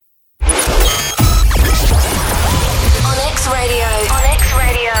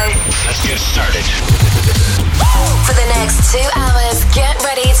started. For the next 2 hours, get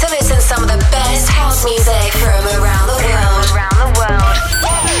ready to listen to some of the best house music from around the world.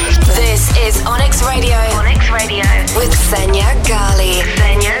 This is Onyx Radio. Onyx Radio with Xenia Ghali.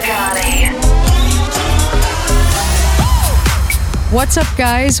 What's up,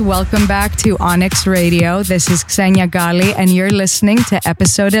 guys? Welcome back to Onyx Radio. This is Xenia Ghali, and you're listening to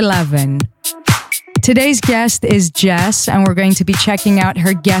episode 11. Today's guest is Jess, and we're going to be checking out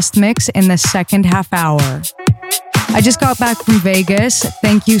her guest mix in the second half hour. I just got back from Vegas.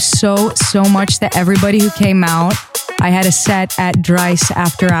 Thank you so much to everybody who came out. I had a set at Dryce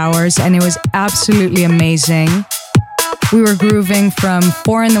After Hours, and it was absolutely amazing. We were grooving from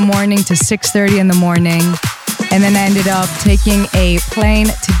 4 in the morning to 6:30 in the morning. And then I ended up taking a plane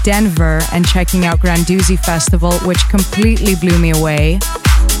to Denver and checking out Granduzzi Festival, which completely blew me away.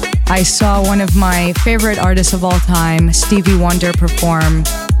 I saw one of my favorite artists of all time, Stevie Wonder, perform.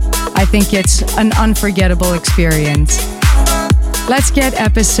 I think it's an unforgettable experience. Let's get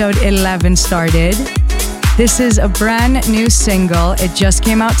episode 11 started. This is a brand new single. It just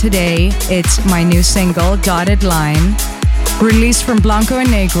came out today. It's my new single, Dotted Line, released from Blanco and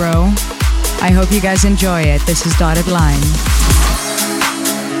Negro. I hope you guys enjoy it. This is Dotted Line.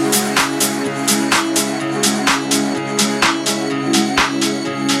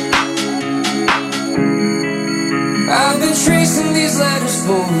 I've been tracing these letters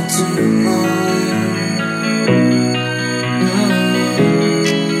for too long.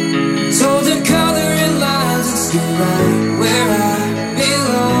 Told the coloring lines it's still right where I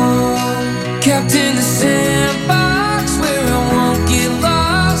belong. Kept in the sandbox where I won't get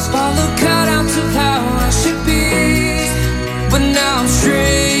lost. Follow cutouts of how I should be. But now I'm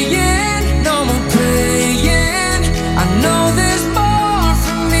straying, no more praying. I know there's more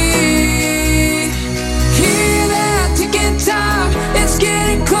for me. Hear that ticking time, it's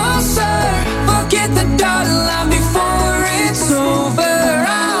getting closer. Forget the dotted line before it's over.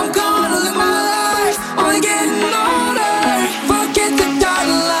 I'm gonna live my life, only getting older. Forget the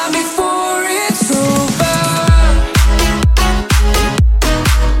dotted line before it's over.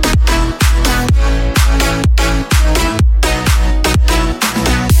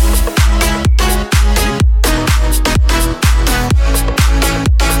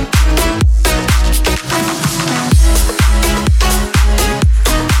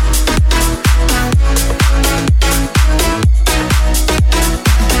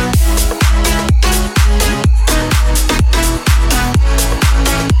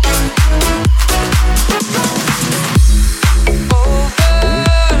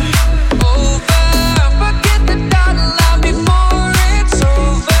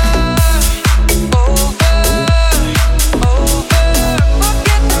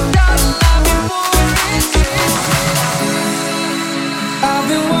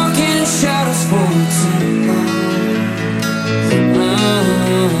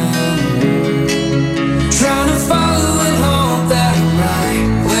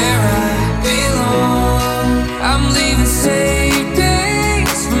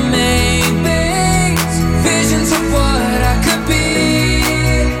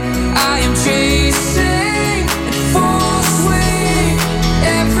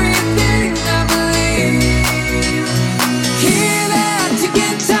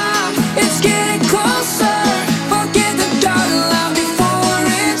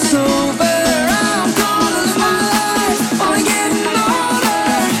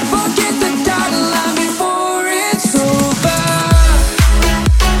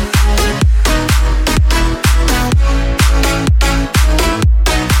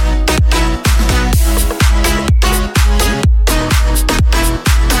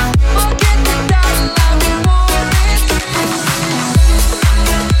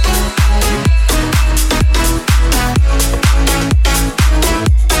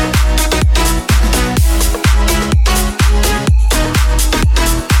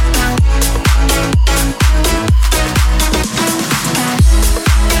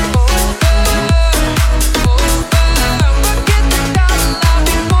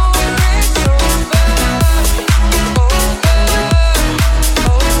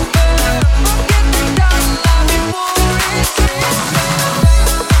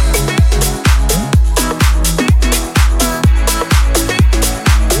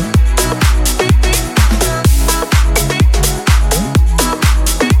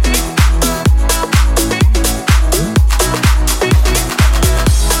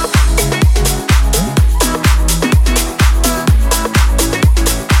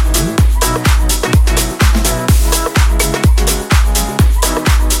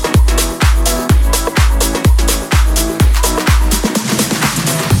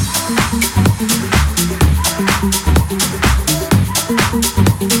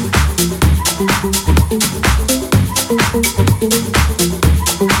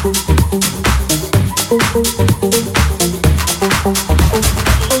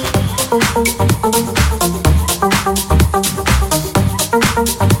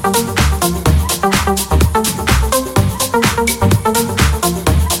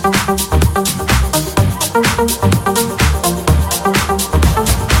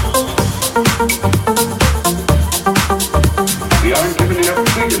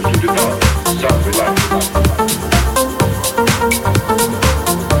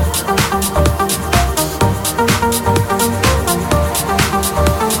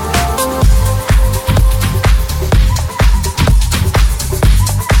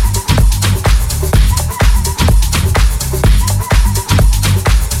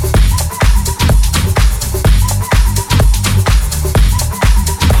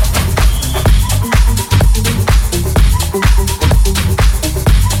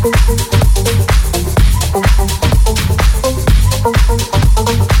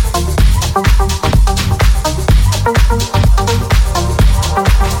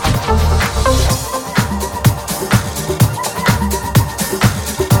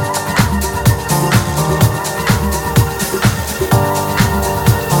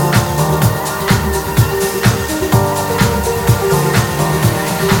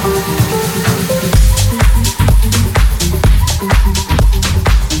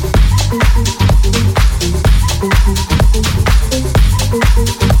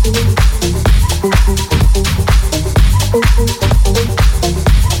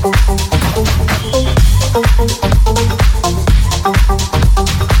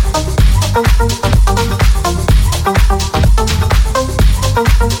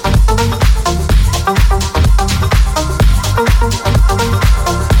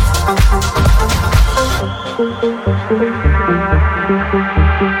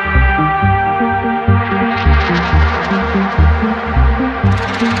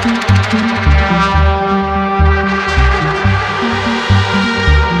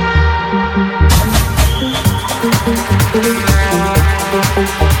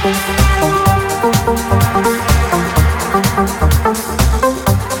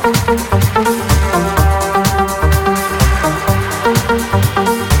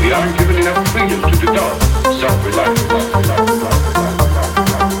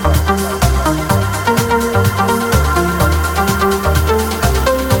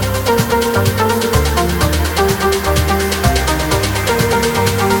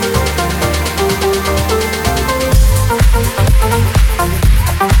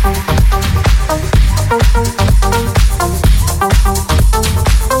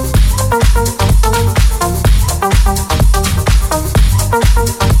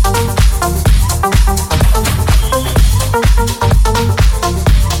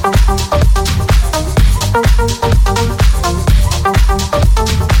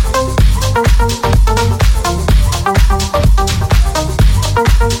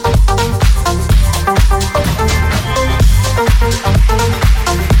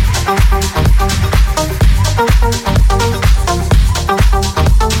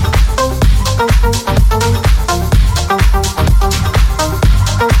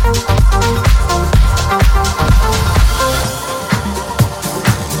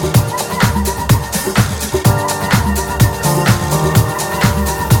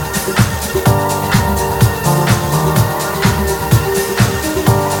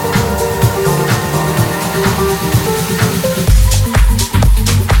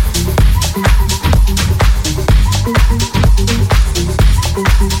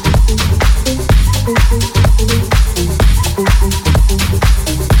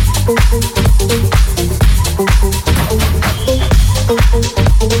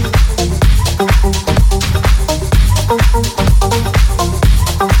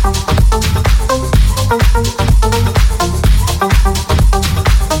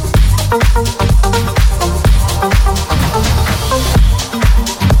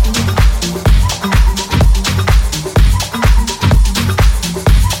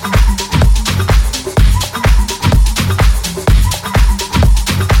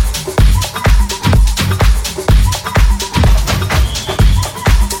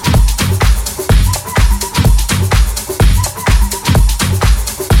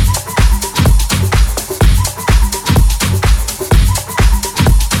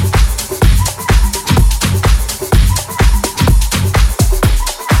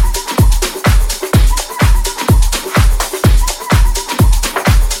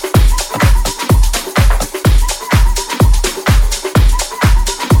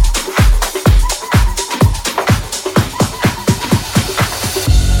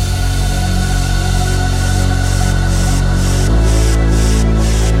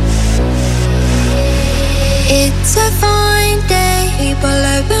 People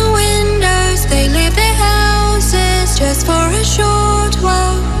open windows, they leave their houses just for a short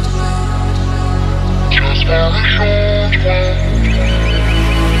while. Just for a short while.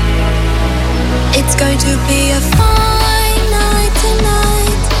 It's going to be a fine night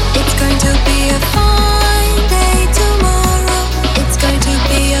tonight. It's going to be a fine day tomorrow. It's going to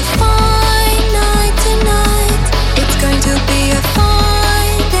be a fine night tonight. It's going to be a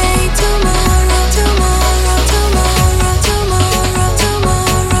fine day tomorrow. Tomorrow, tomorrow, tomorrow,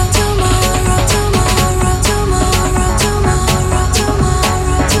 tomorrow, tomorrow, tomorrow, tomorrow, tomorrow, tomorrow,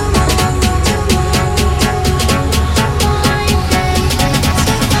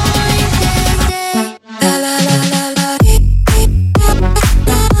 la la la la la.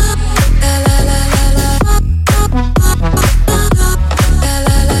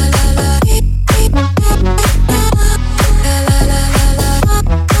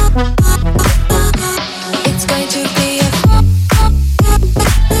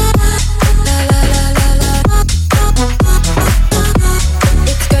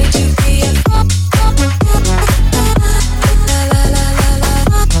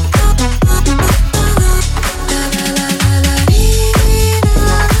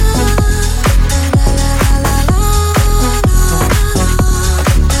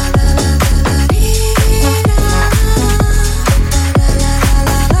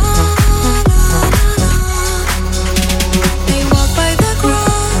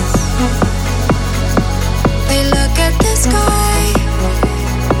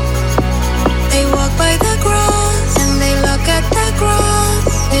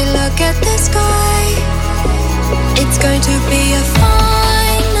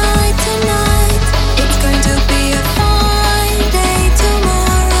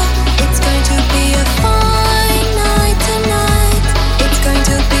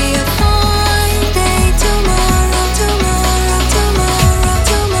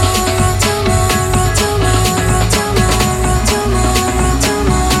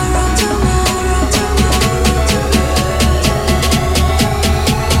 To be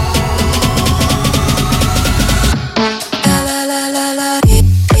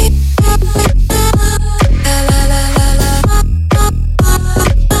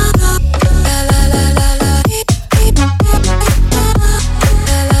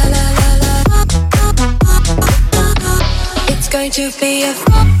it's going to be a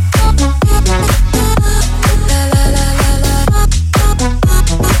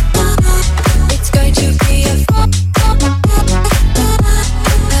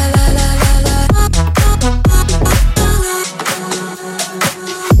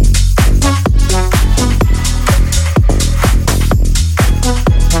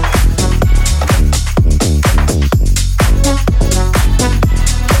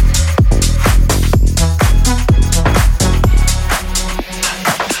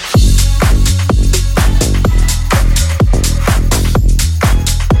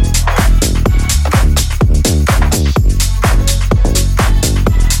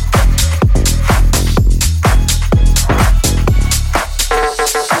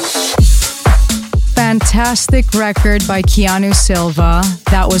fantastic record by Keanu Silva.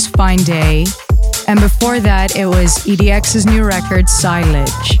 That was Fine Day. And before that, it was EDX's new record,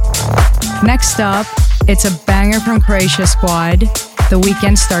 Silage. Next up, it's a banger from Croatia Squad. The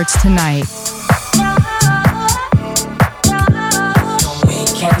weekend starts tonight. The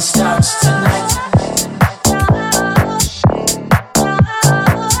weekend starts tonight.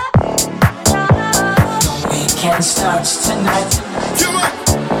 The weekend starts tonight.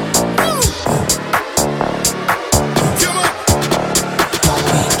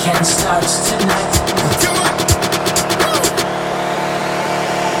 Starts tonight.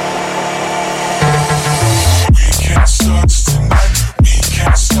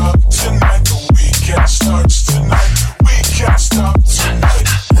 Weekend starts tonight. Weekend stop tonight.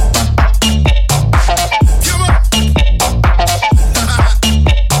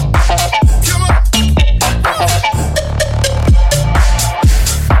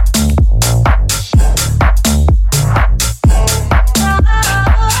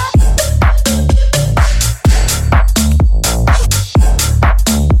 The weekend starts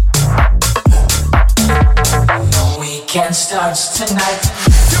tonight. Weekend stop tonight. Weekend starts tonight.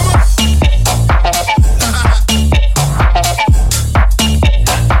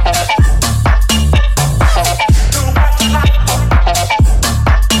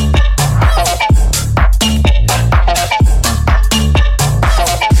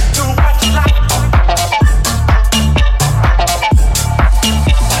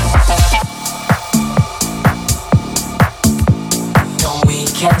 The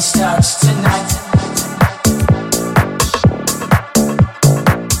weekend starts tonight.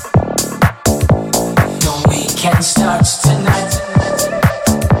 weekend starts tonight.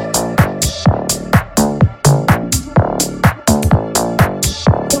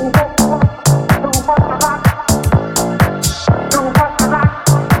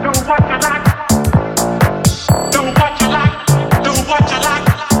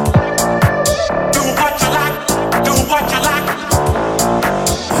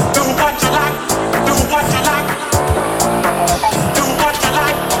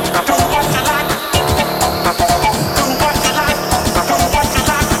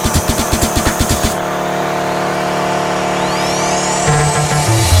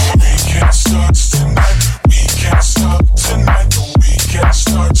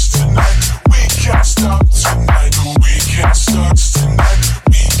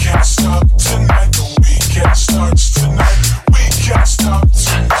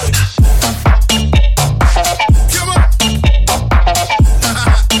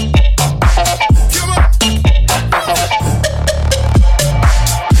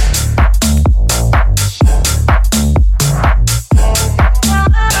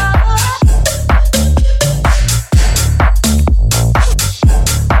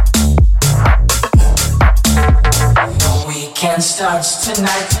 Starts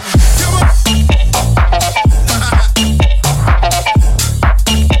tonight.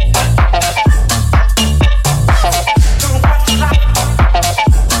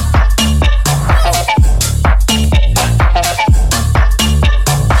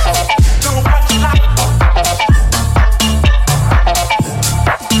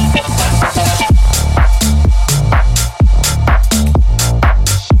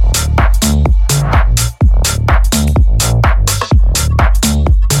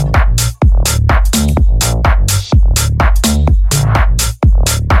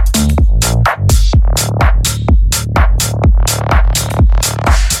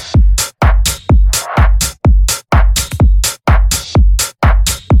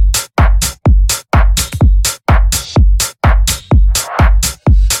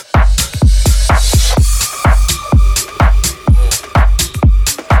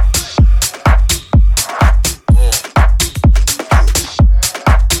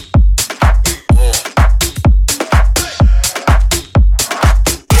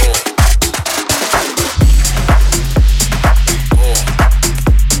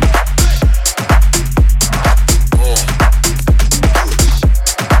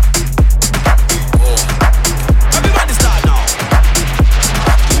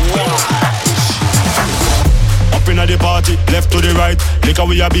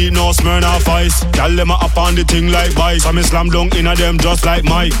 We a beat no Smirnoff Ice. Tell them up on the thing like vice. So me slam dunk inna them just like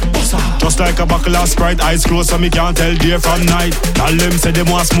Mike. Just like a buckle of Sprite. Eyes closed so me can't tell day from night. Tell them say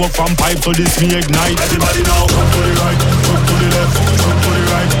them want smoke from pipe so this me ignite. Everybody now jump to the right, jump to the left, jump to the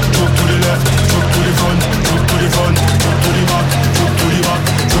right, jump to the left, jump to the front, jump to the front, jump to the back, jump to the back,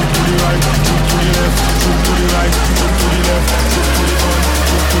 jump to the right, jump to the left, jump to the right, jump to the left, jump to the front,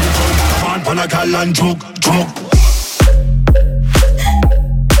 jump to the front. Man pan a gal and choke, choke.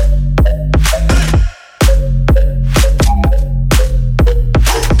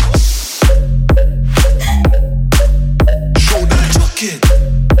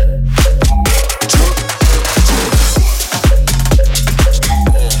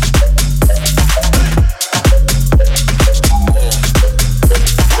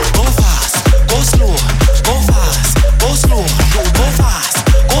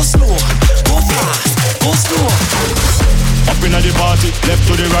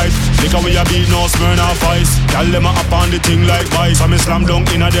 Tell them up on the thing like vice. So me slam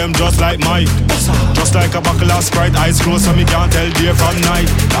dunk inna them just like Mike. Just like a buckle of Sprite. Eyes closed so me can't tell day from night.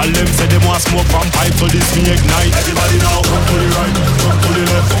 Tell them say them want smoke from pipe so this me ignite. Everybody now jump to the right, jump to the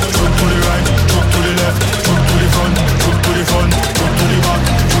left, jump to the right, jump to the left, jump to the front, jump to the front, jump to the back,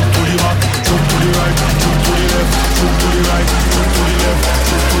 jump to the back, jump to the right, jump to the left, jump to the right, jump to the left,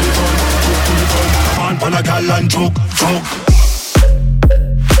 jump to the front, jump to the front. Man pan a gal and choke, choke.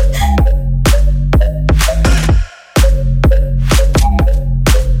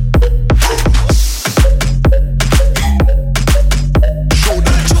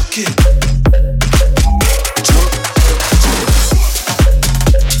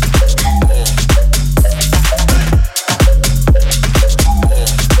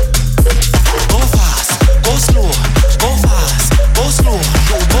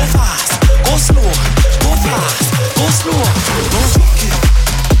 Go slow.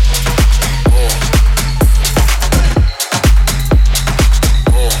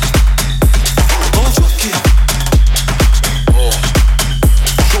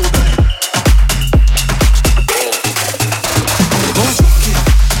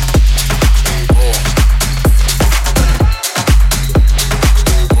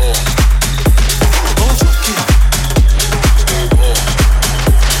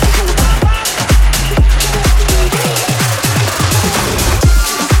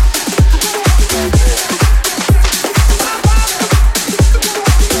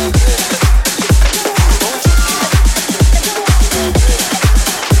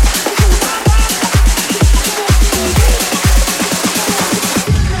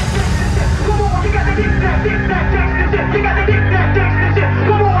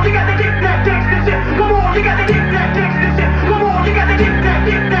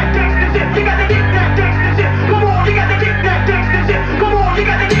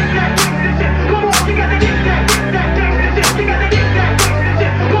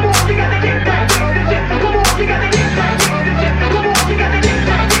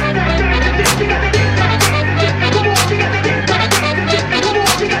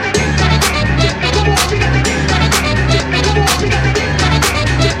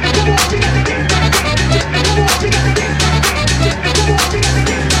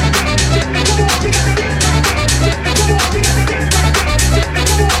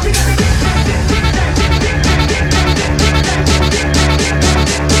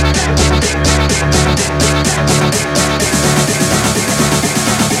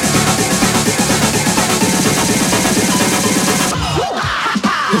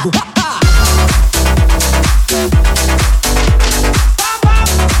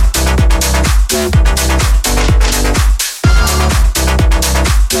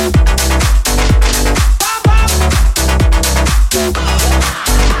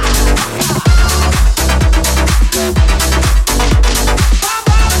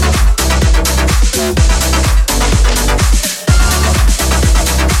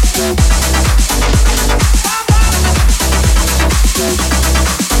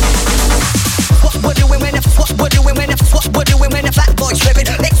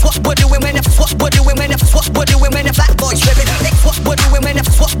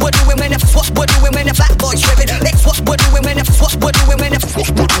 what we're doing when the fat boys tripping. It's what we're doing when the what we're doing when the what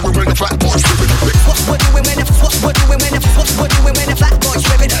we're doing when the fat boys tripping. What we're doing when the what we're doing when the what we're doing when the fat boys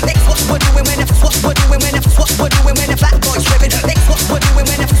tripping. It's what we're doing when the what we're doing when the what we're doing when the fat boys tripping. It's what we're doing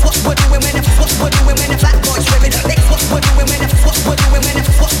when the what we're doing when the what we're doing when the fat boys tripping. It's what we're doing when the what we're doing when the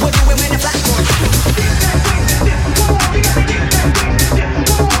what we're doing when the fat boys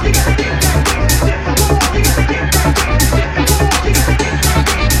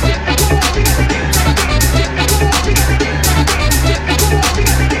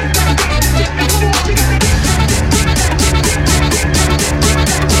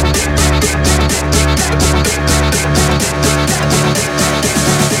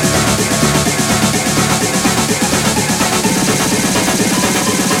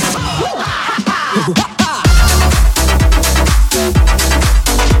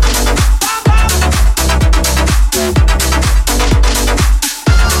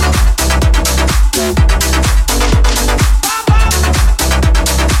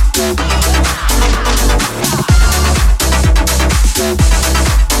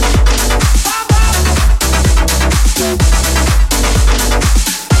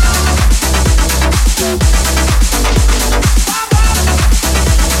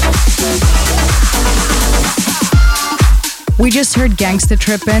We just heard Gangsta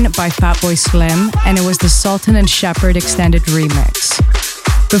Trippin' by Fatboy Slim, and it was the Sultan and Shepherd extended remix.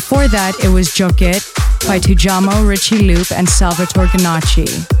 Before that, it was Joke It by Tujamo, Richie Loop, and Salvatore Ganacci.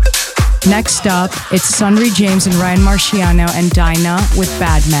 Next up, it's Sunry James and Ryan Marciano and Dinah with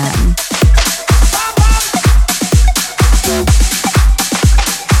Bad Man.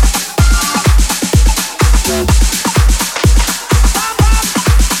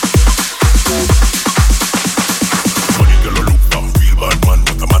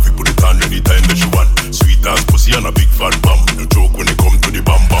 And a big fat bam, no joke when it come to the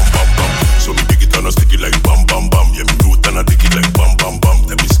bam bam bam bam. So me dig it and I stick it like bam bam bam. Yeah, me do it and I dig it like bam bam bam.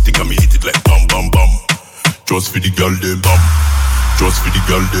 Then me stick and me hit it like bam bam bam. Just for the girl they bam, just for the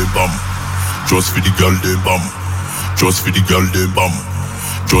girl they bam, just for the girl they bam, just for the girl they bam,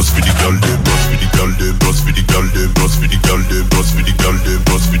 just for the girl they, just for the girl they, just for the girl they, just for the girl they, just for the girl they,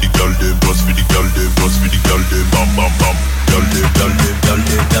 just for the girl they, just for the girl they, just for the girl they, bam bam bam. Girl they, girl they, girl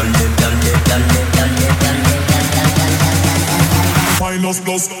they, girl they, girl they, girl they, girl they, girl they. Minus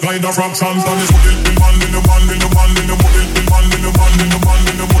plus kind of fractions and it's put in man in the man in the man in the model in man in the man in the man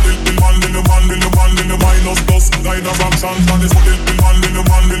in the model in man in the man in the man in the minus plus kind of fractions and it's put in man in the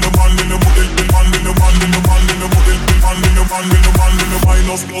man in the man in the model in man in the man in the man in the model in man in the man in the man in the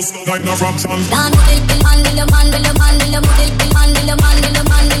minus plus kind of fractions. Dan model in man in the man in the man in the model in man in the man in the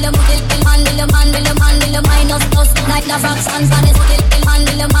man in the model in man in the man in the man in the minus plus kind of fractions and it's put in man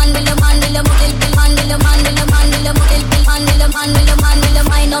in the man in the man in the model in man in the man in the man in the model in man in the man in the man in the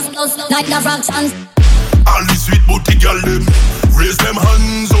minus plus like the fractions. All these sweet booty girl them, raise them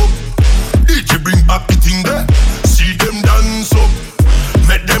hands up. DJ bring back the thing there, see them dance up,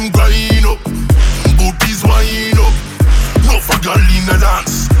 make them grind up, booties wine up. No for girl in the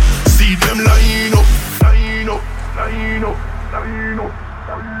dance, see them line up, line up, line up, line up,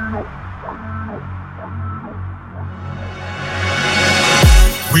 line up.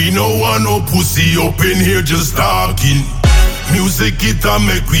 We no want no pussy up in here just talking. Music it a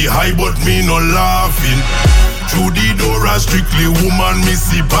make we high but me no laughing. Through the door a strictly woman me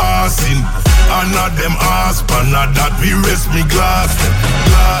see passing. And not them asp and not that we rest me glass them.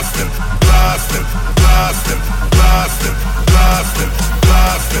 Glass them, glass them, glass them, glass them, glass them,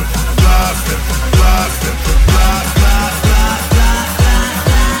 glass them, glass them, glass them, glass, glass, glass, glass.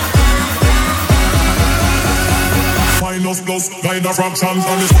 Minus plus kind of fractions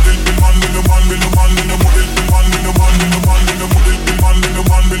and it's put in man in the man in the man in the model in man in the man in the man in the model in man in the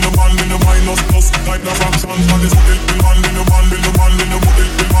man in the man in the minus plus kind of fractions and it's put in man in the man in the man in the model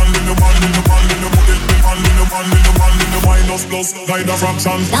in man in the man in the man in the model in man in the man in the man in the minus plus kind of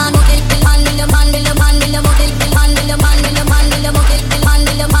fractions. Dan model in man in the man in the man in the model in man in the man in the man in the model in man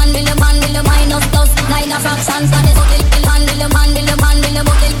in the man in the man in the minus plus kind of fractions and it's put in man in the man in the man in the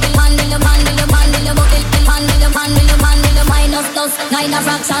model in man in the man in the man in the model in man in the man in the man in the minus plus kind of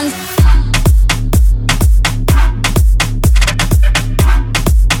fractions.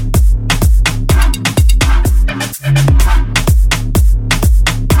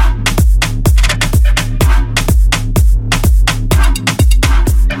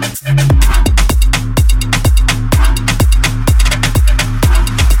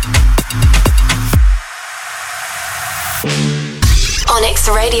 Onyx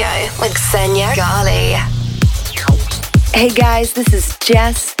Radio with Xenia Ghali. Hey guys, this is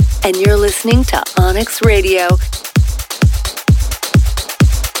Jess, and you're listening to Onyx Radio.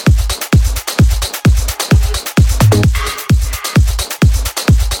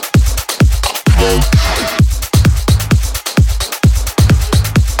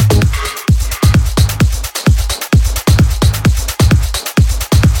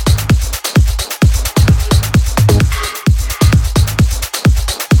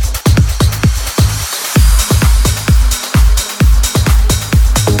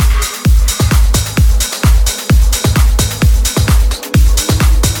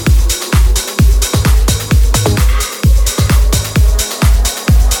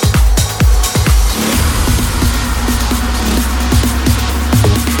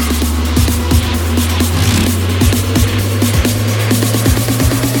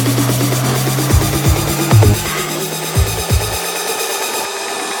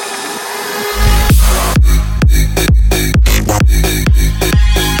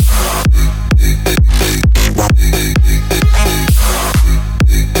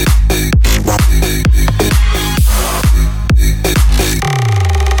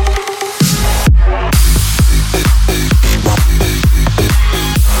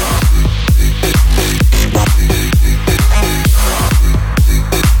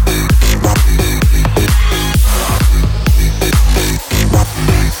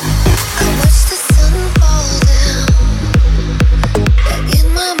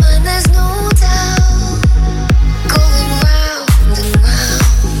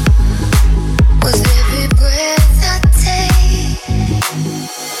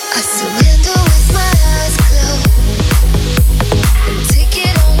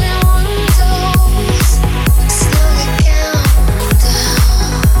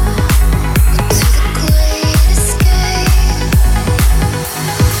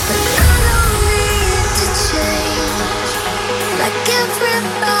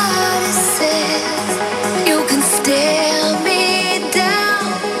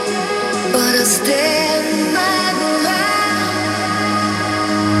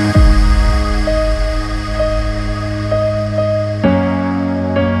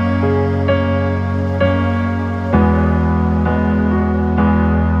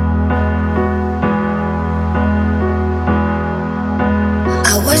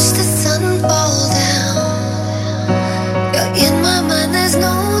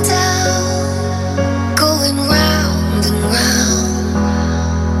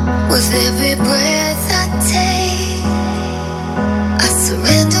 every breath I take, I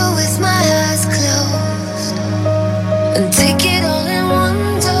surrender with my eyes closed and take it all in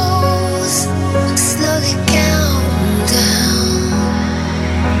one dose. Slowly count down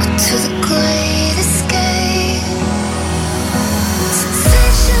to the great escape.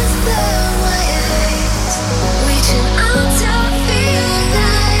 Sensations blur my eyes, reaching out to feel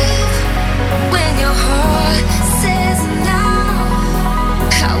alive. When your heart says no,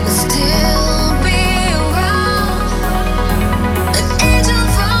 I will still be around. An angel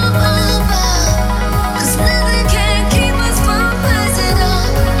from above, 'cause nothing can keep us from rising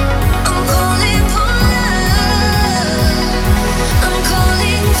up. I'm calling for love. I'm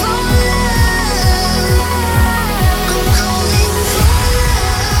calling for love. I'm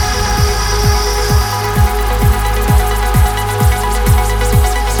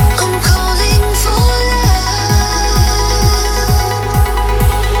calling for love.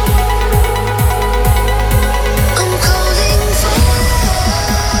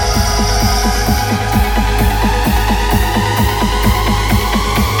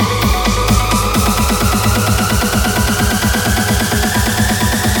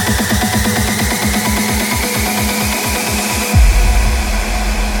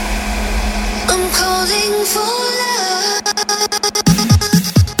 I'm calling for love. I'm calling for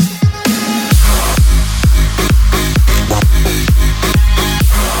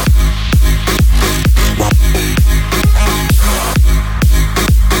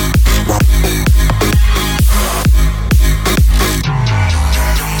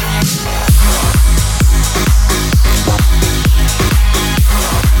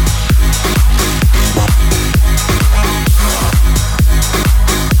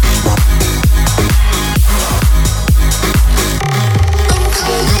I'm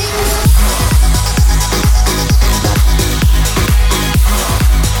calling for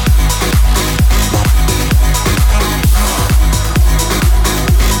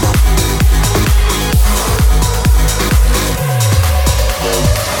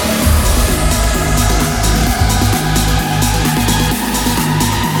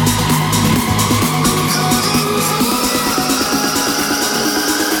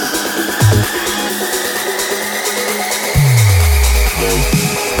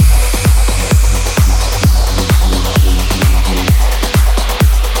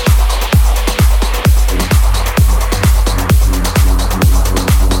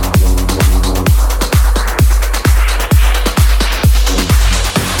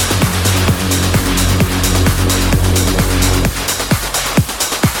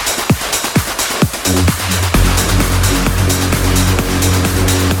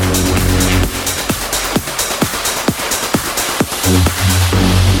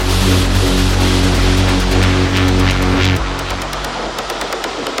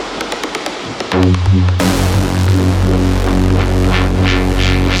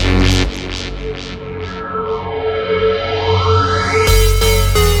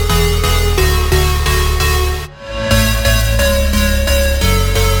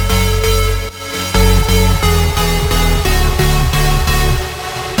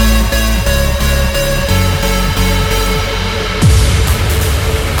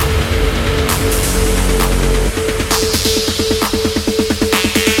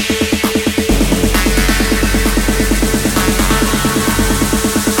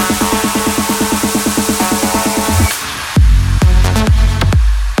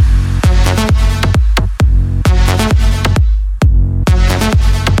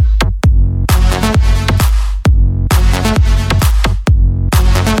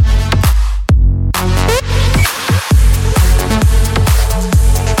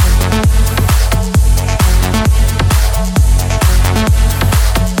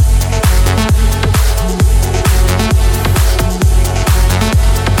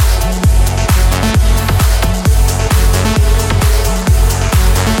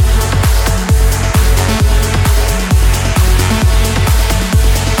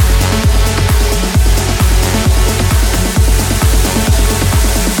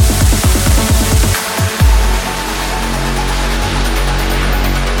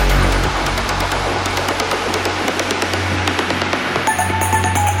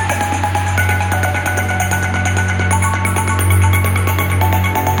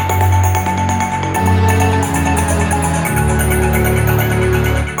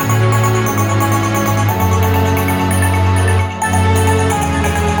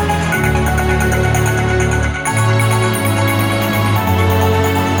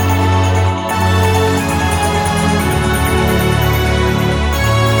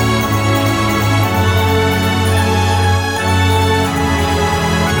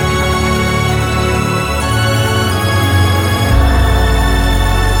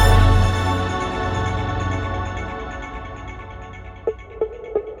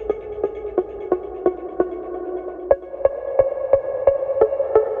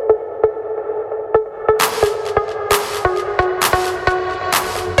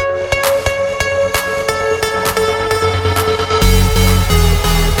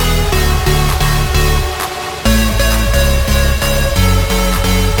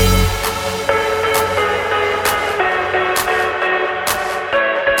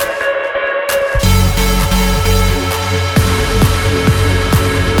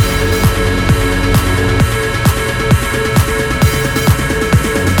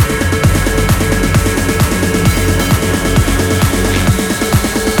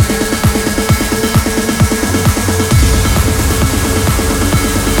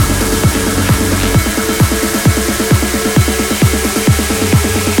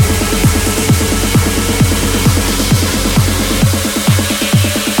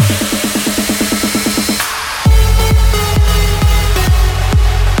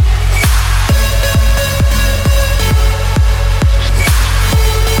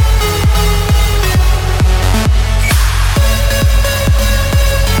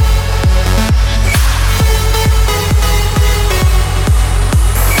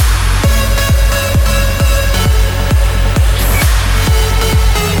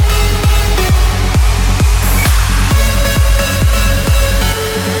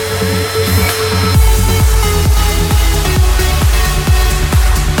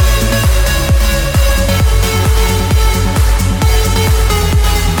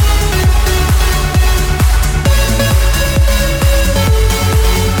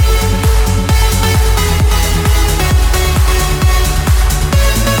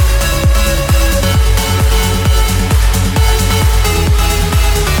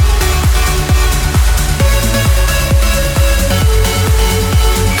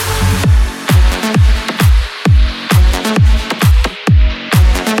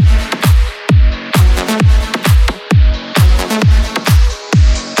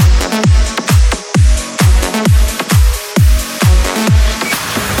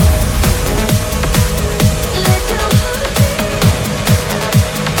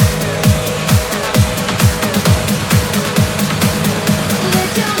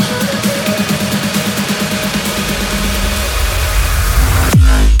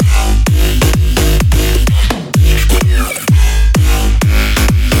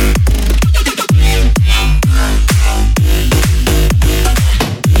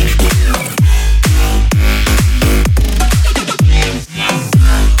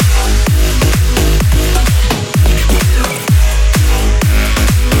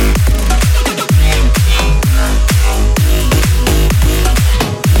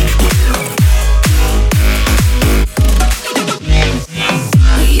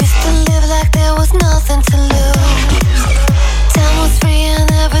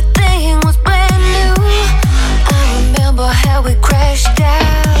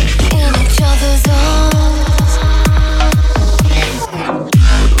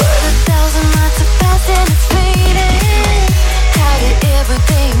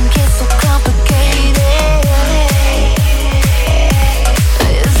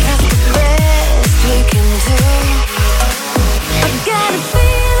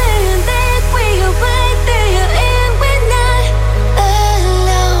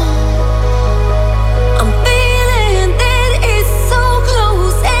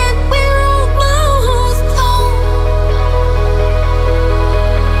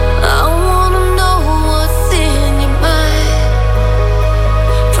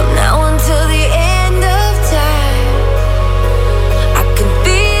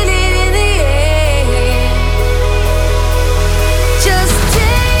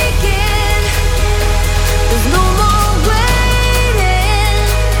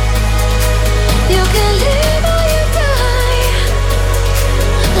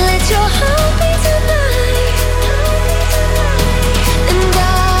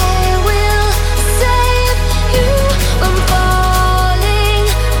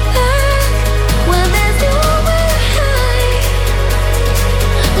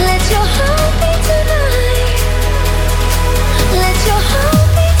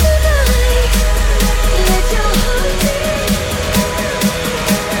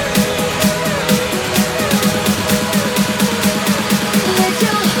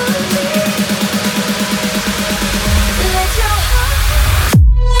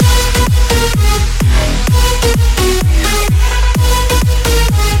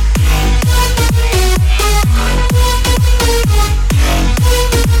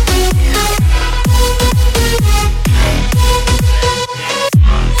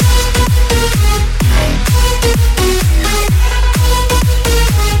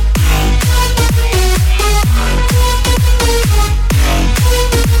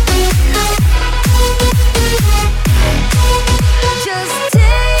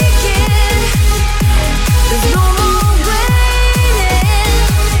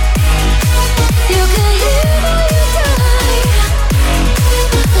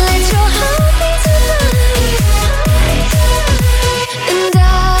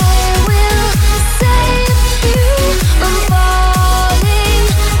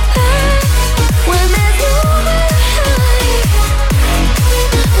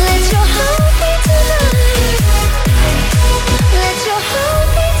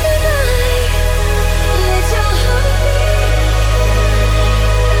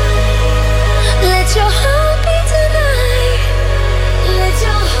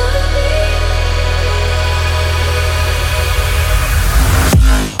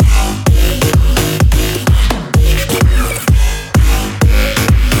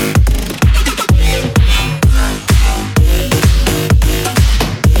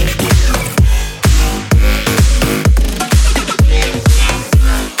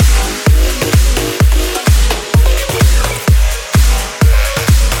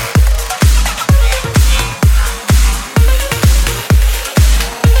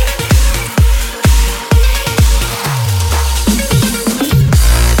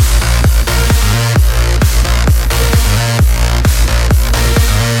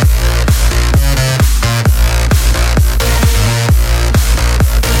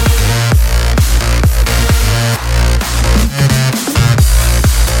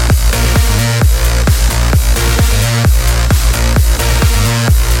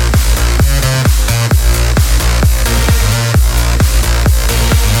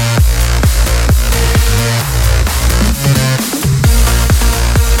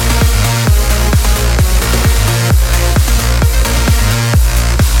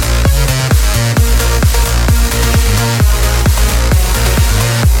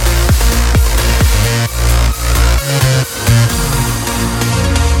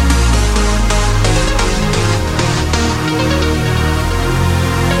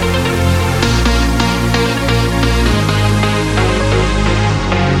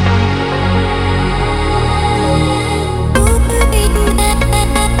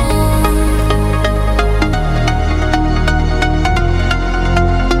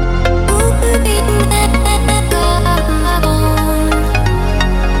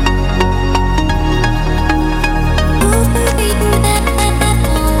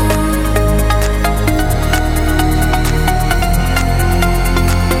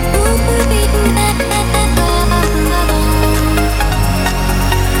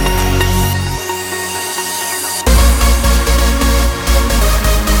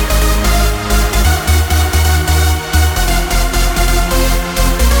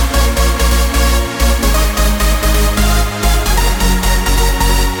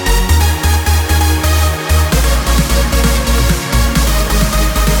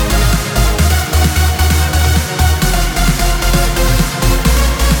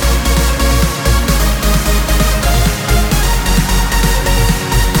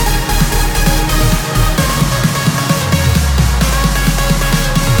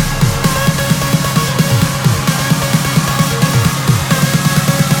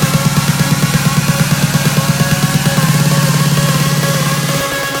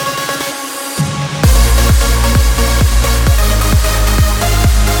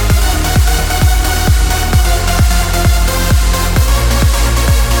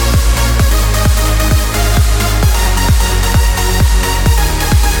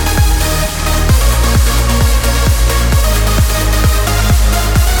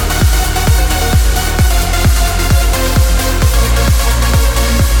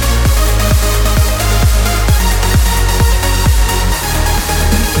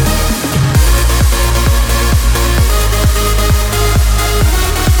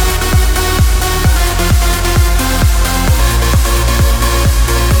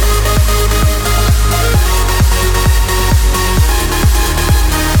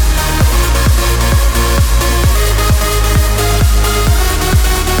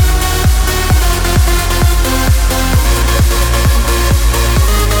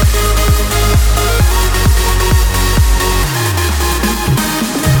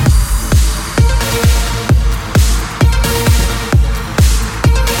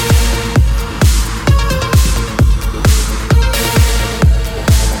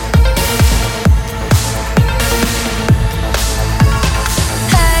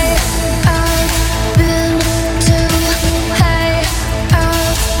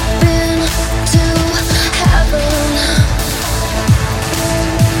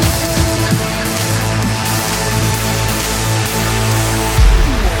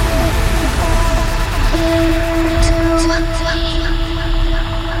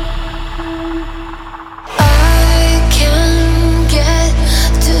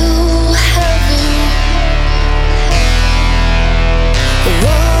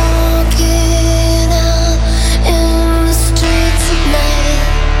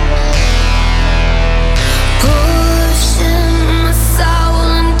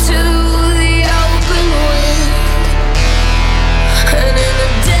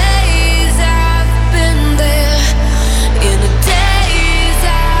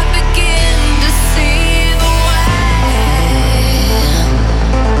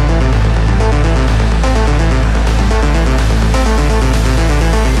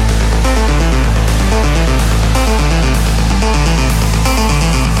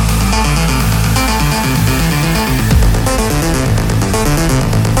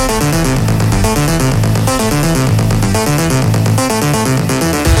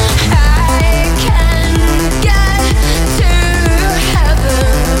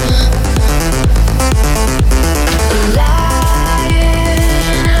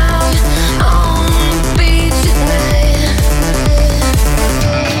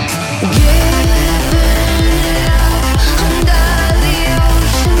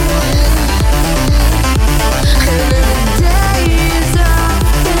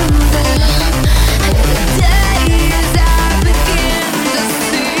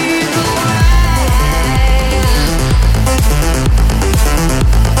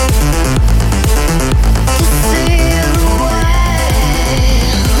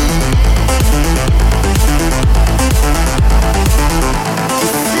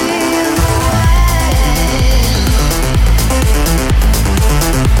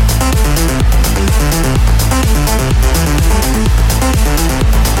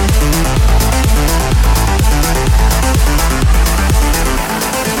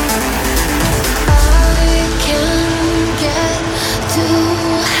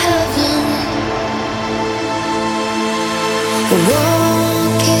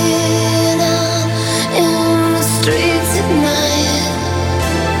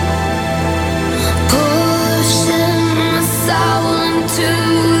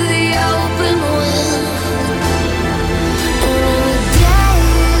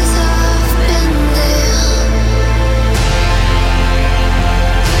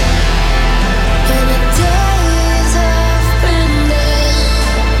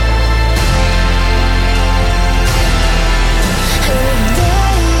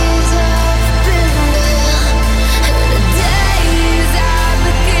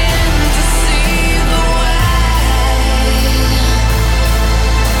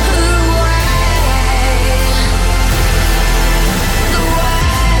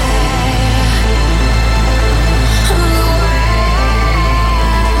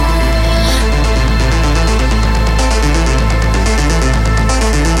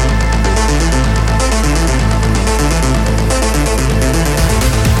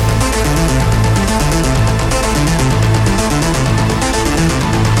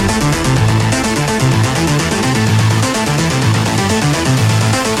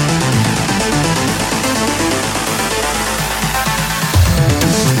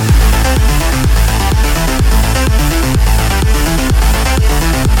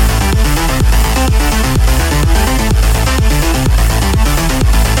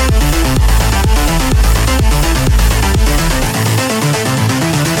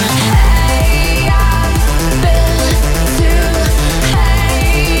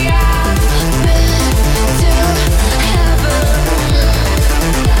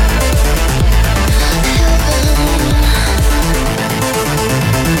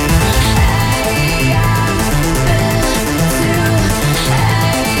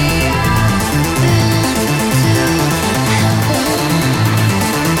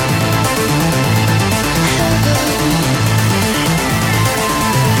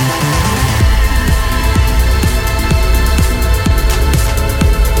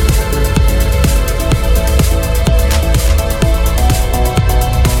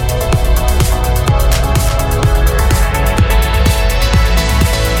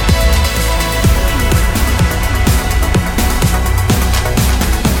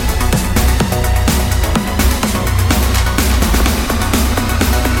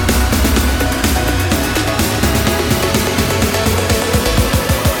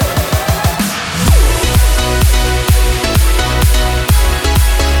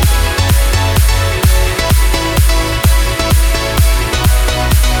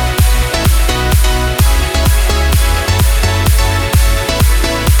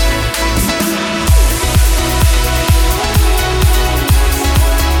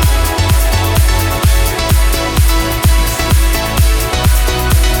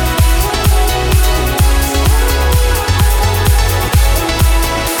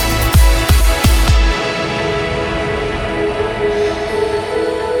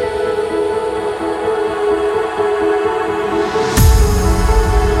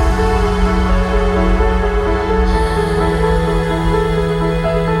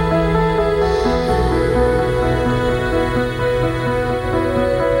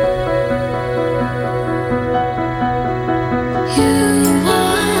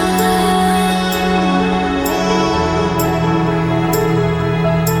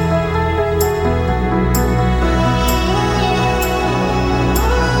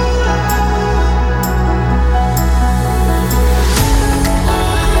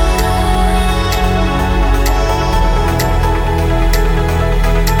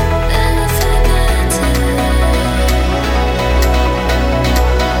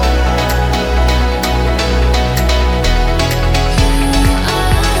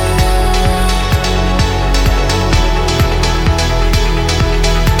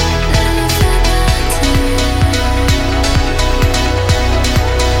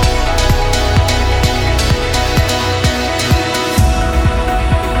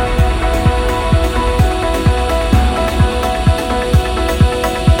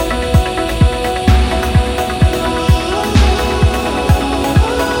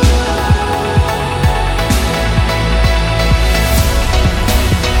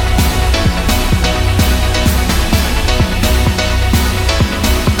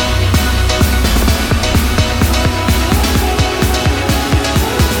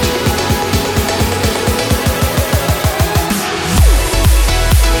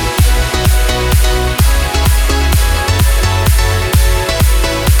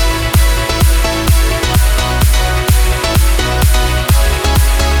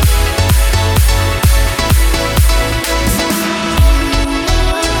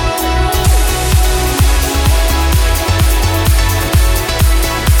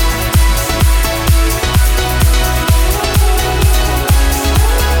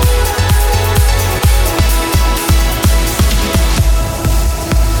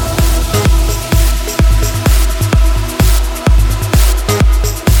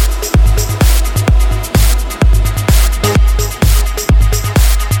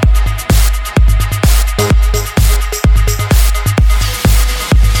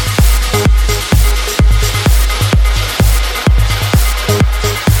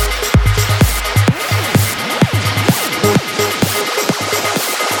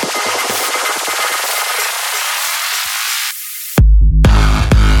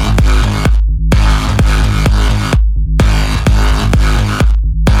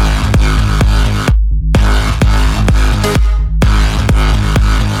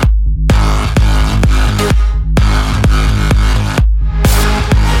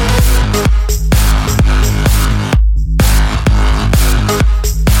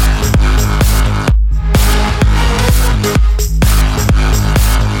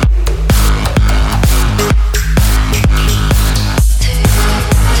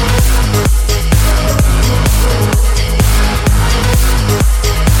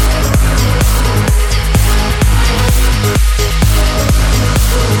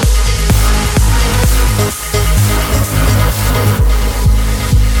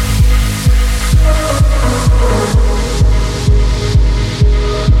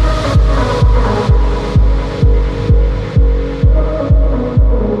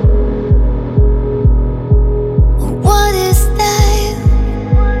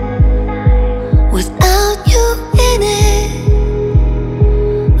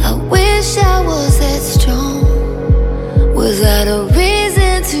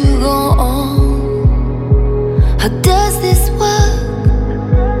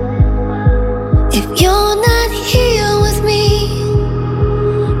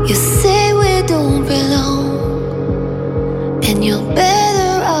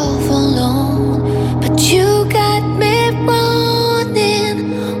myself alone, but you got me running,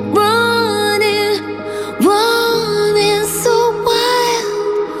 running, running so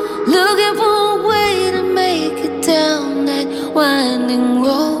wild, looking for a way to make it down that winding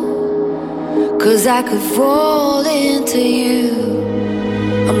road. 'Cause I could fall into you,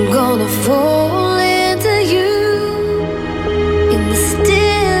 I'm gonna fall into you in the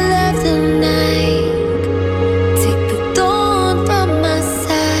still of the night. Take the dawn from my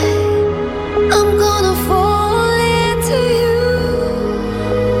side, I'm gonna fall into you,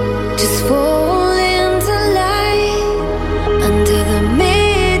 just fall into light under the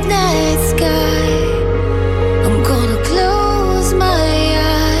midnight sky. I'm gonna close my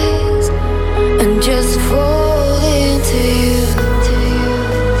eyes and just fall into you.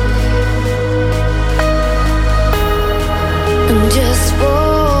 And just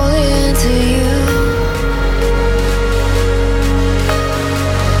fall into you.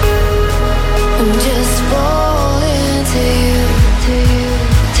 And just fall into you. To you,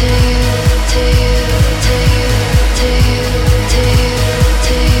 to you, to you, to you, to you,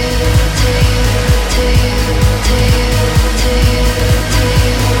 to you, to you, to you, to you, to you, to you, to you, to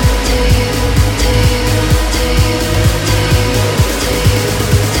you, to you, to you,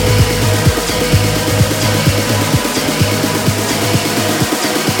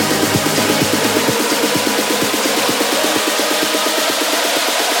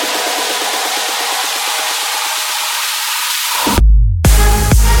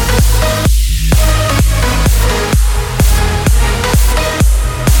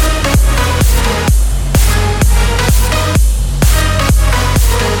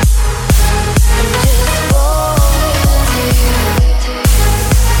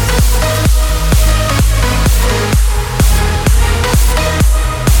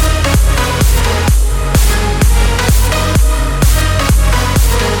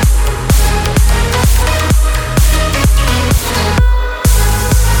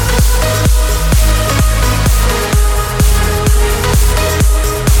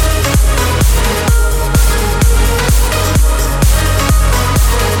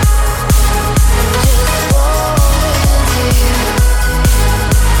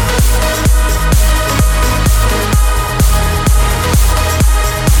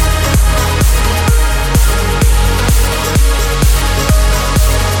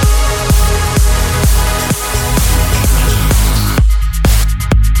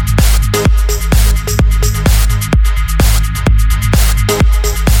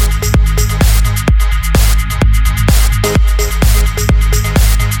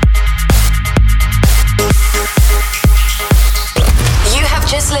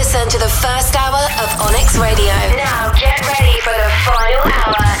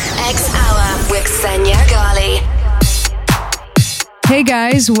 Hey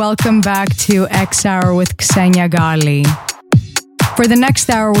guys, welcome back to X Hour with Xenia Gali. For the next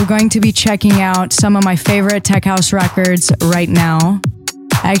hour, we're going to be checking out some of my favorite tech house records right now.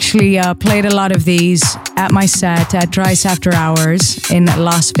 I actually played a lot of these at my set at Dries After Hours in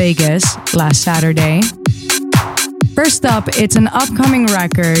Las Vegas last Saturday. First up, it's an upcoming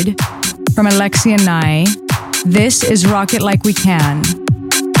record from Alexi and I. This is Rock It Like We Can.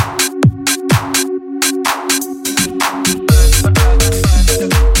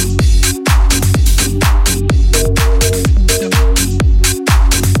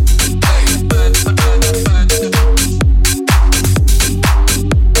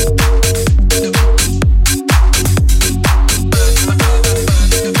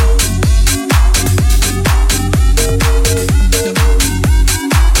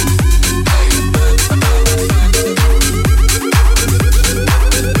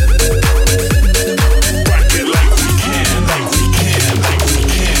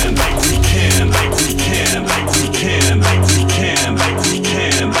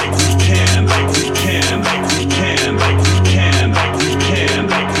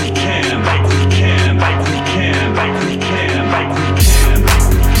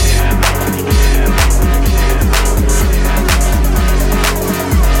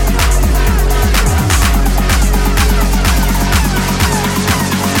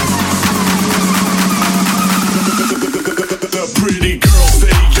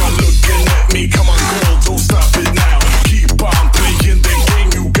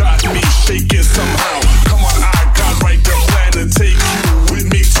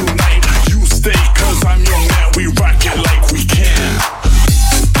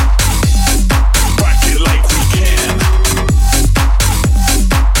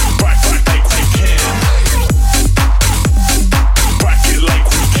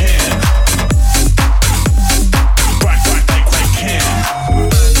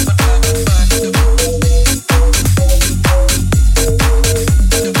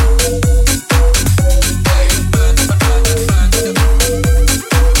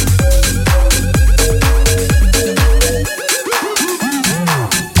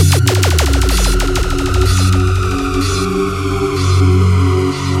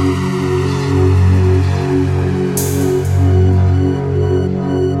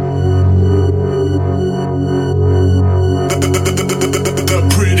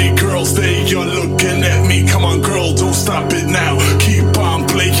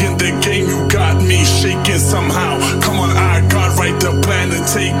 somehow. Come on, I got right the plan to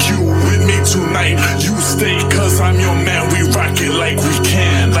take you with me tonight. You stay, cause I'm your man. We rock it like we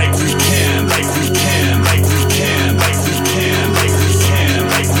can, like we can, like we can, like we can, like we can, like we can, like we can,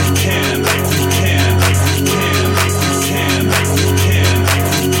 like we can, like we can, like we can, like we can, like we can,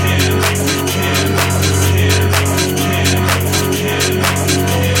 like we can, like we can, like we can, like we can, like we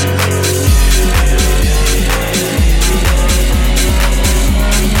can.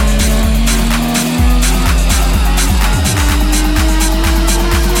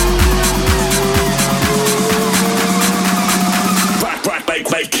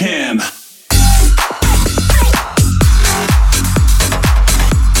 Like can.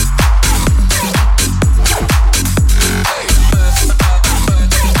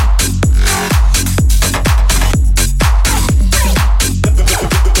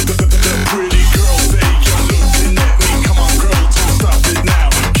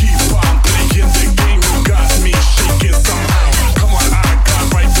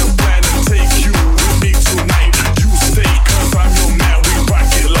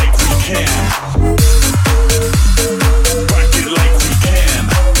 Can.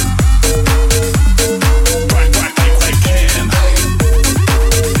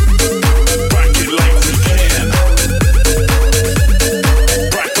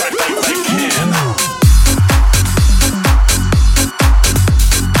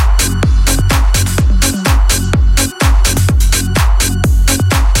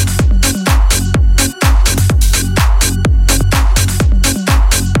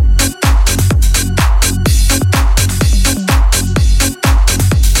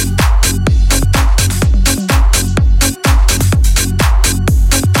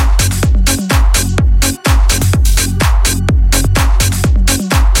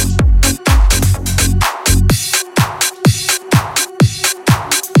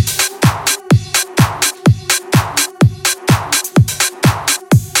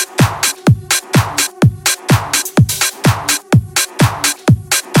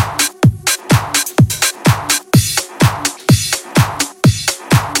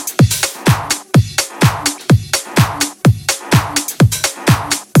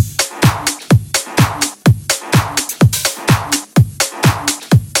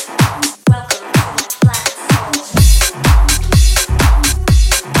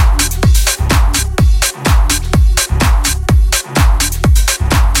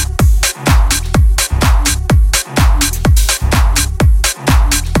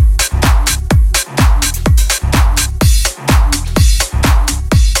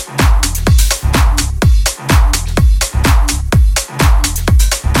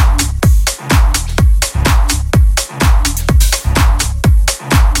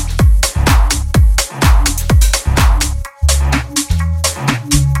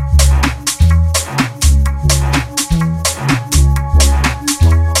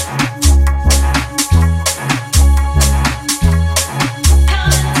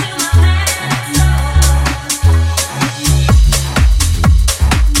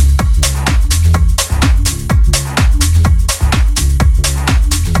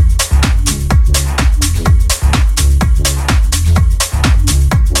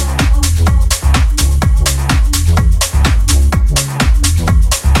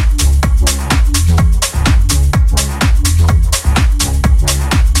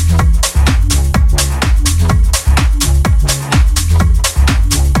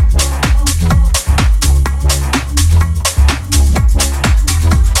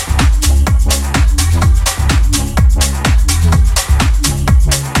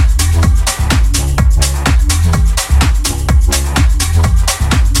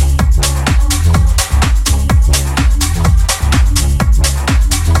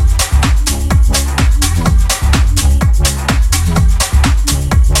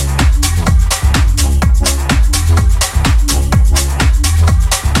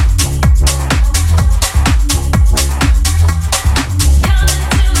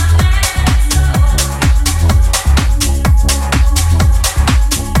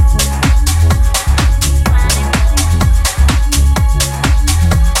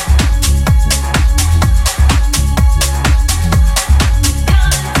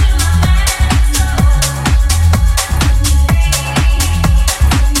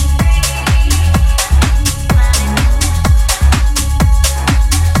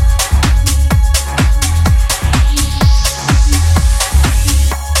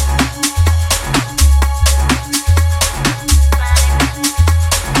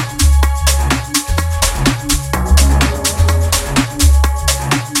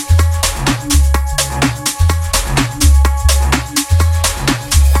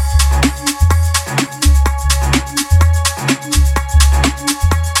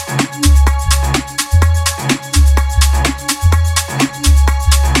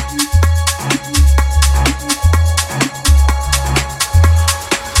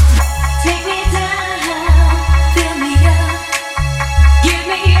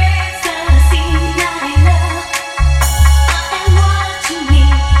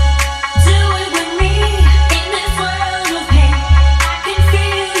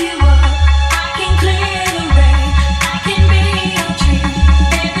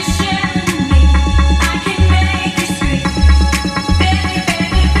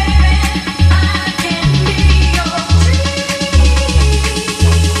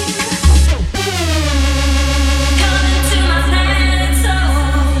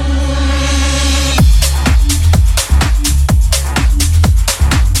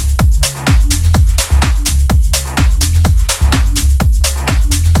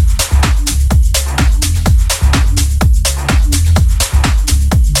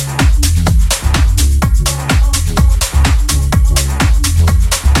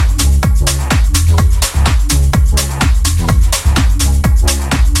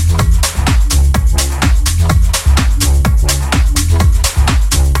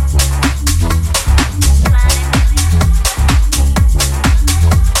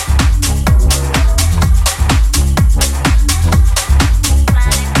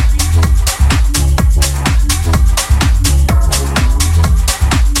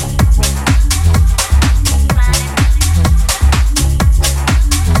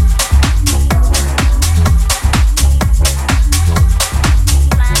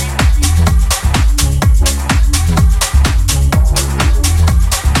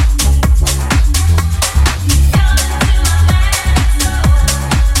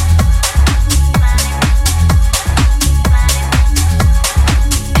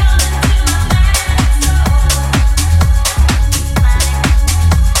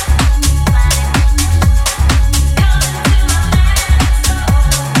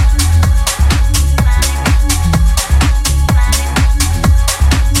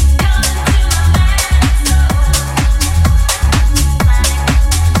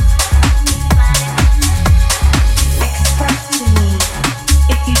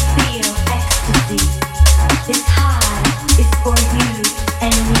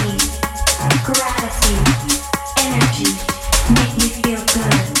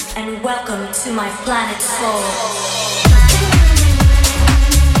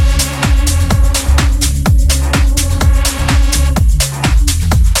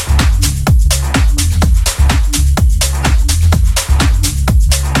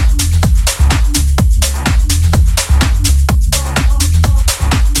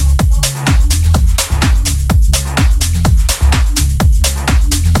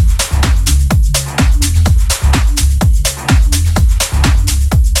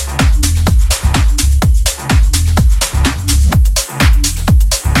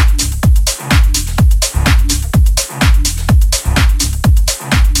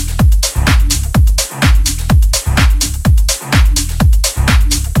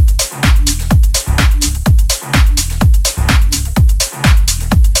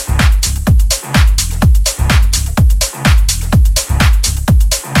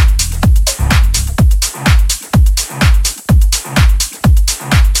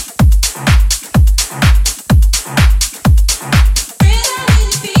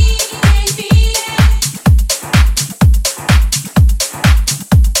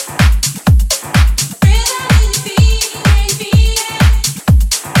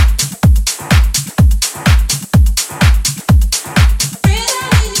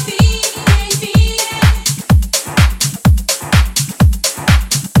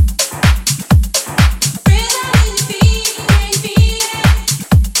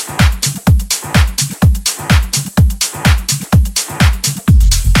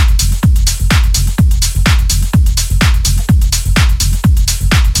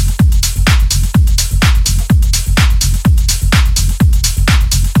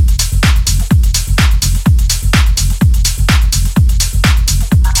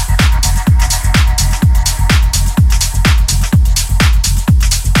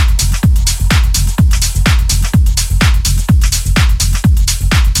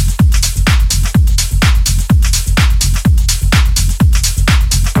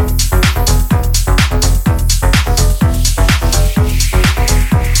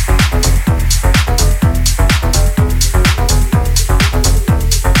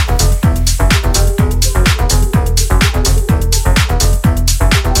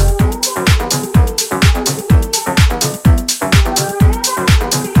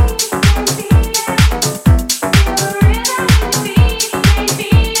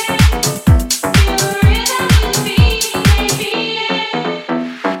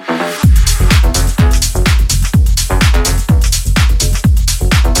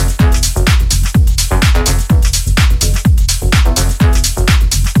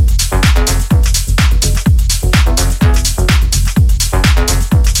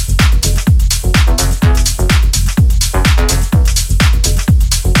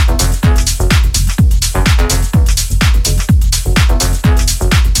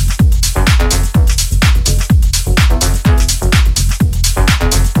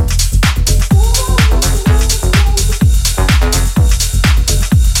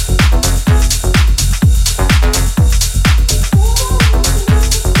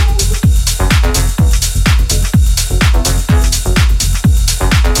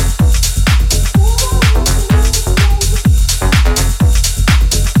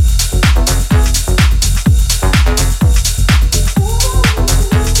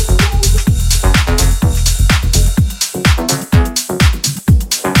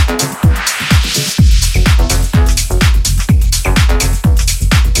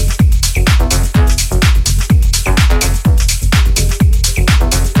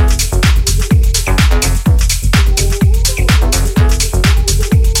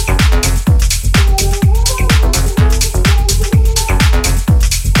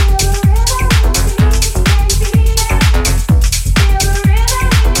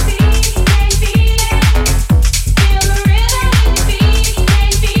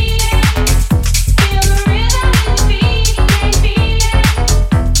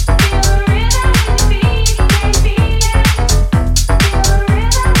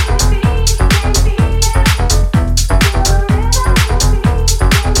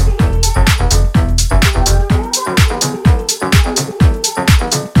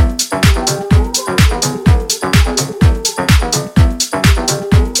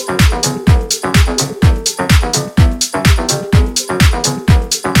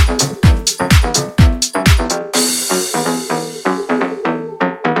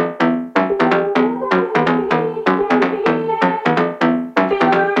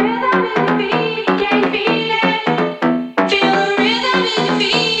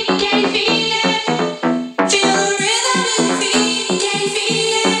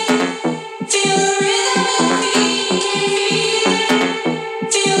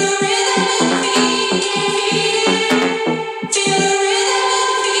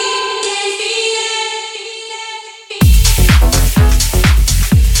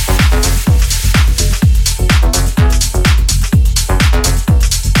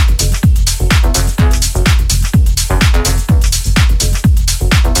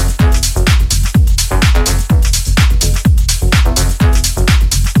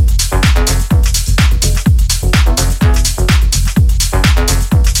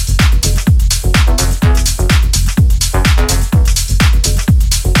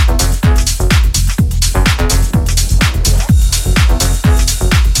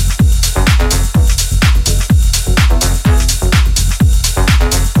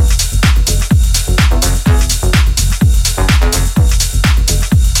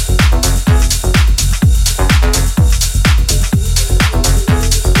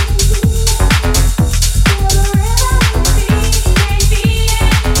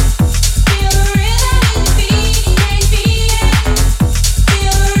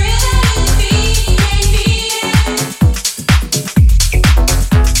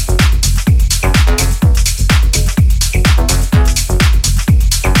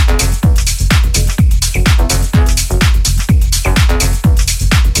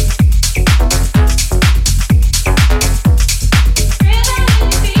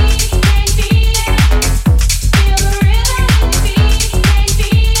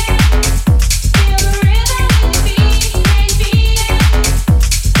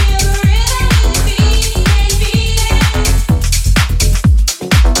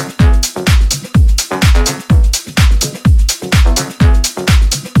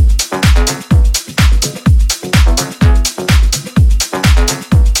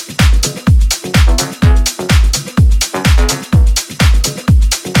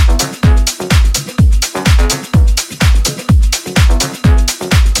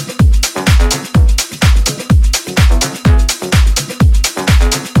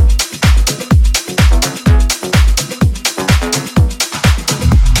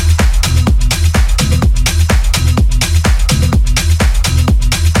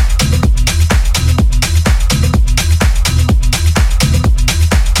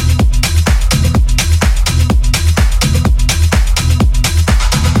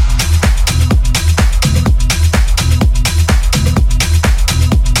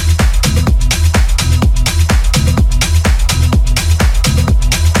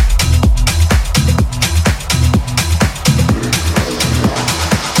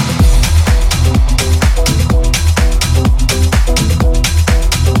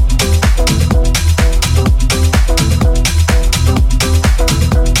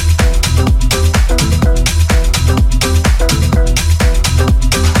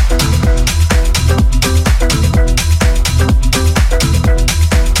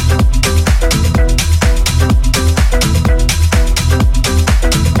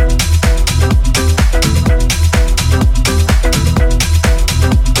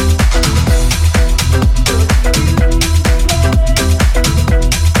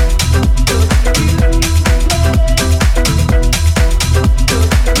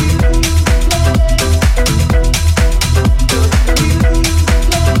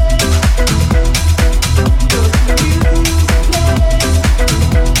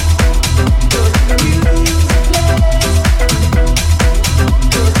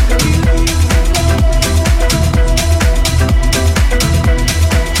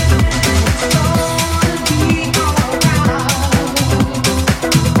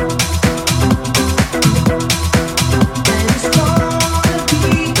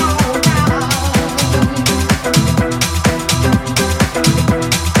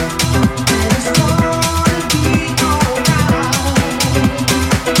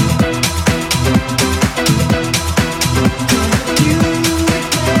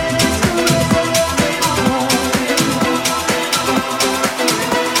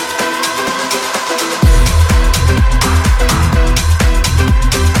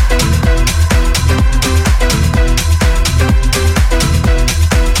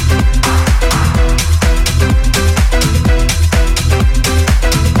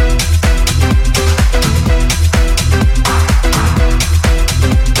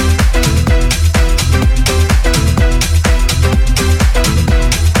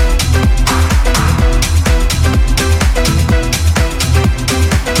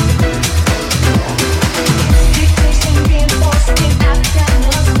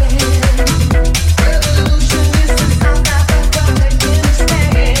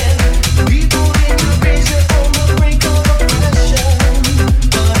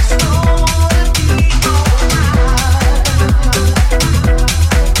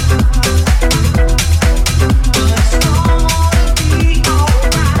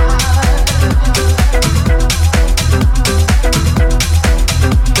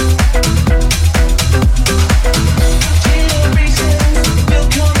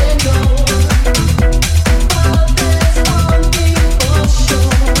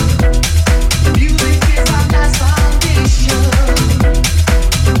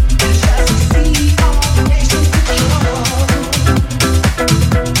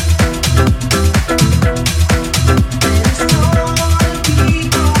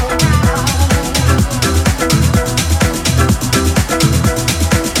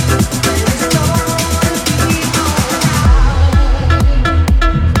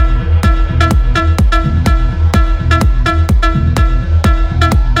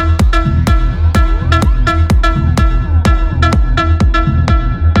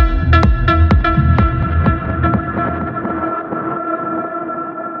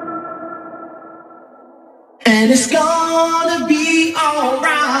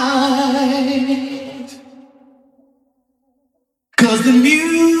 'Cause the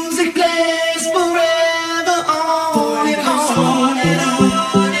music plays forever on and on and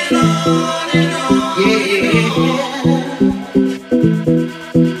on and on and on. Yeah.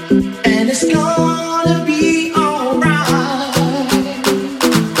 And it's gonna be alright.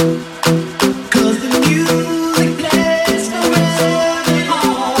 'Cause the music plays forever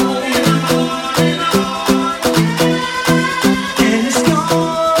on and on and on. And it's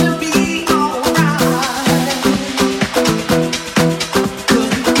gonna be alright. 'Cause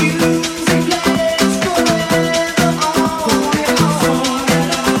the music plays forever on and on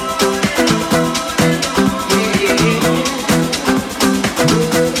and on and on. Yeah.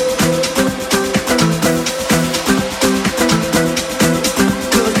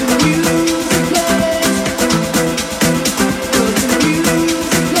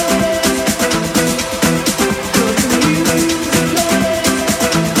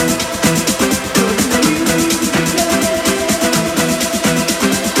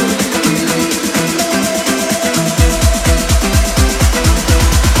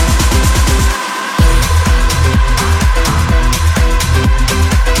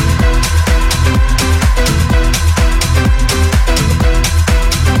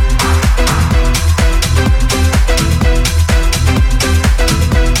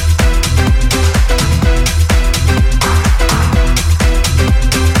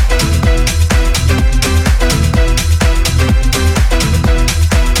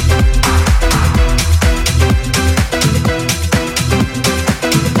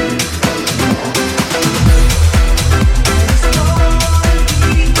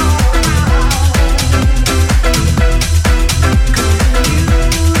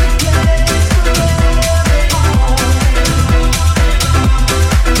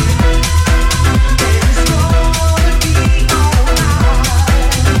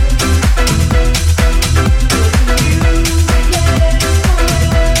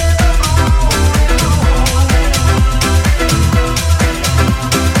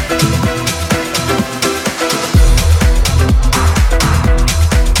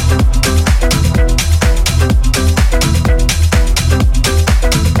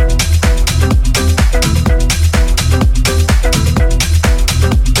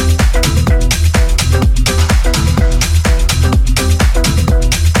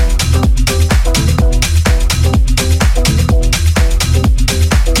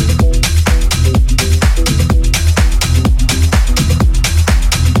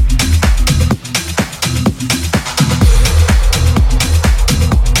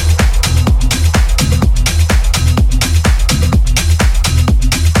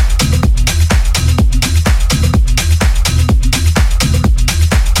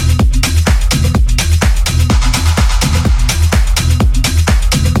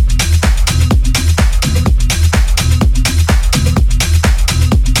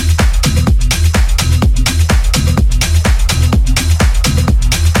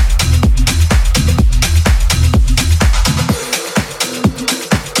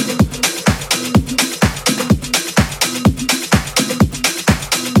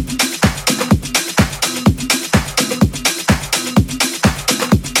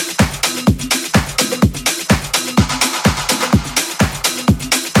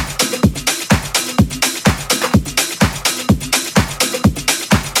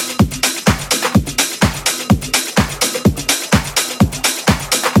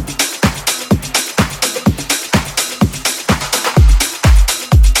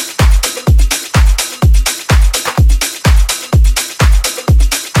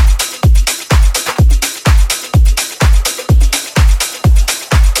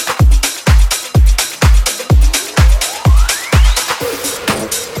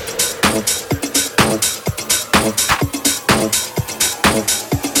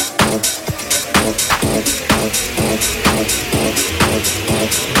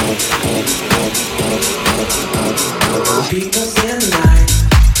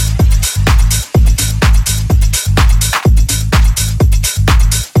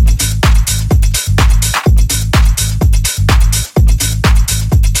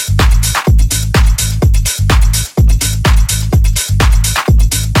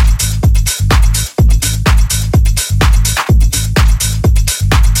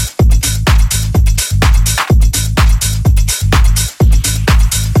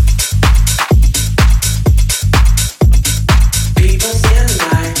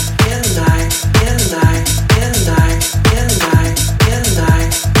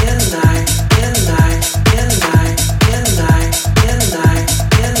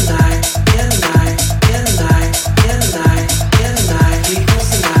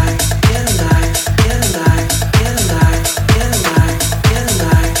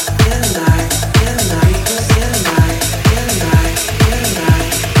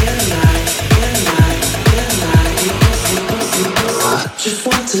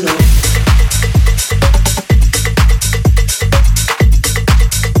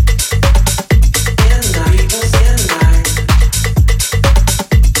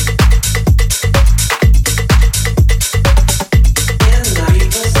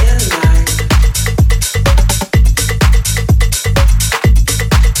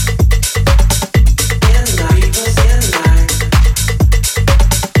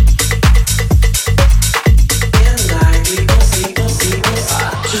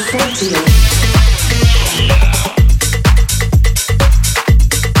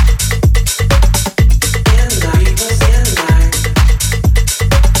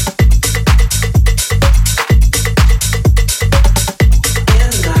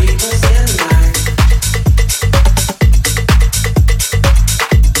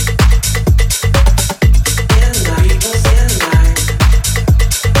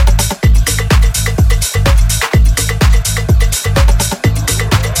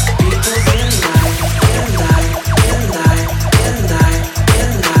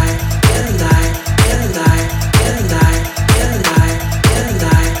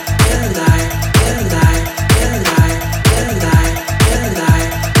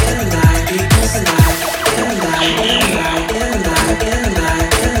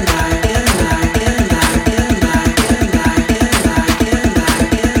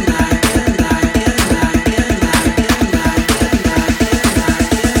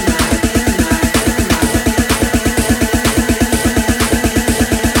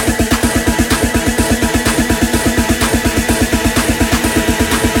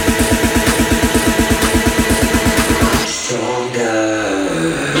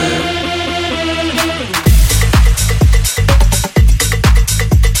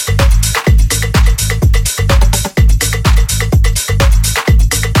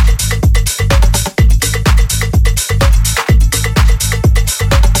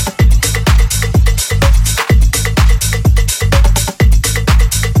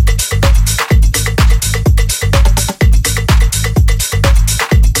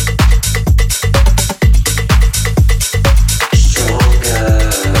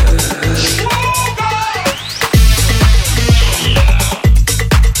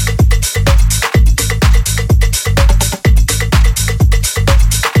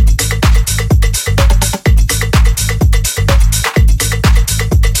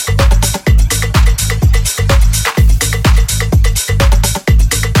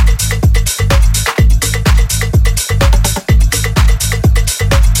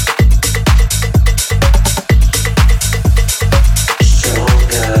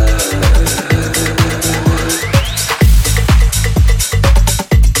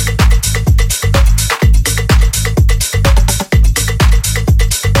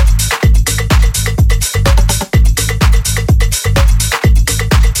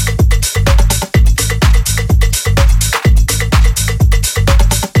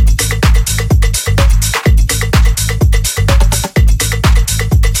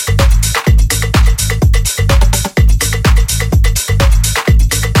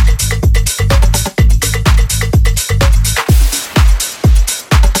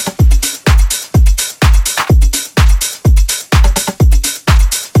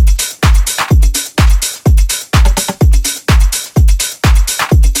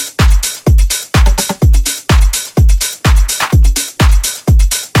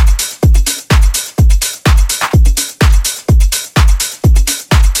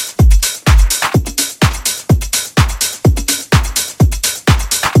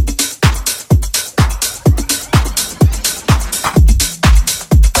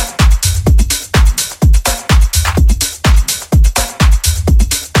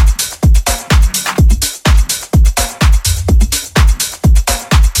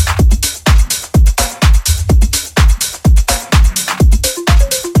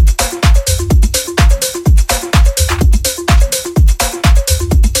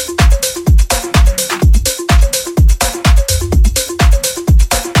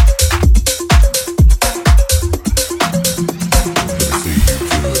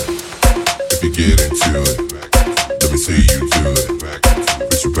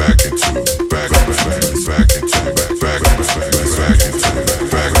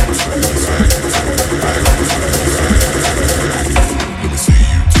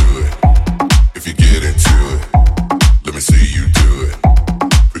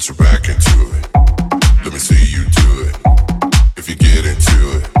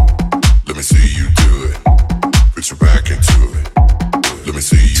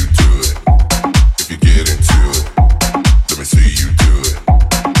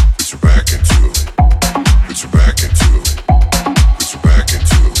 Put your back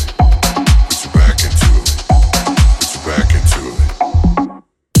into it.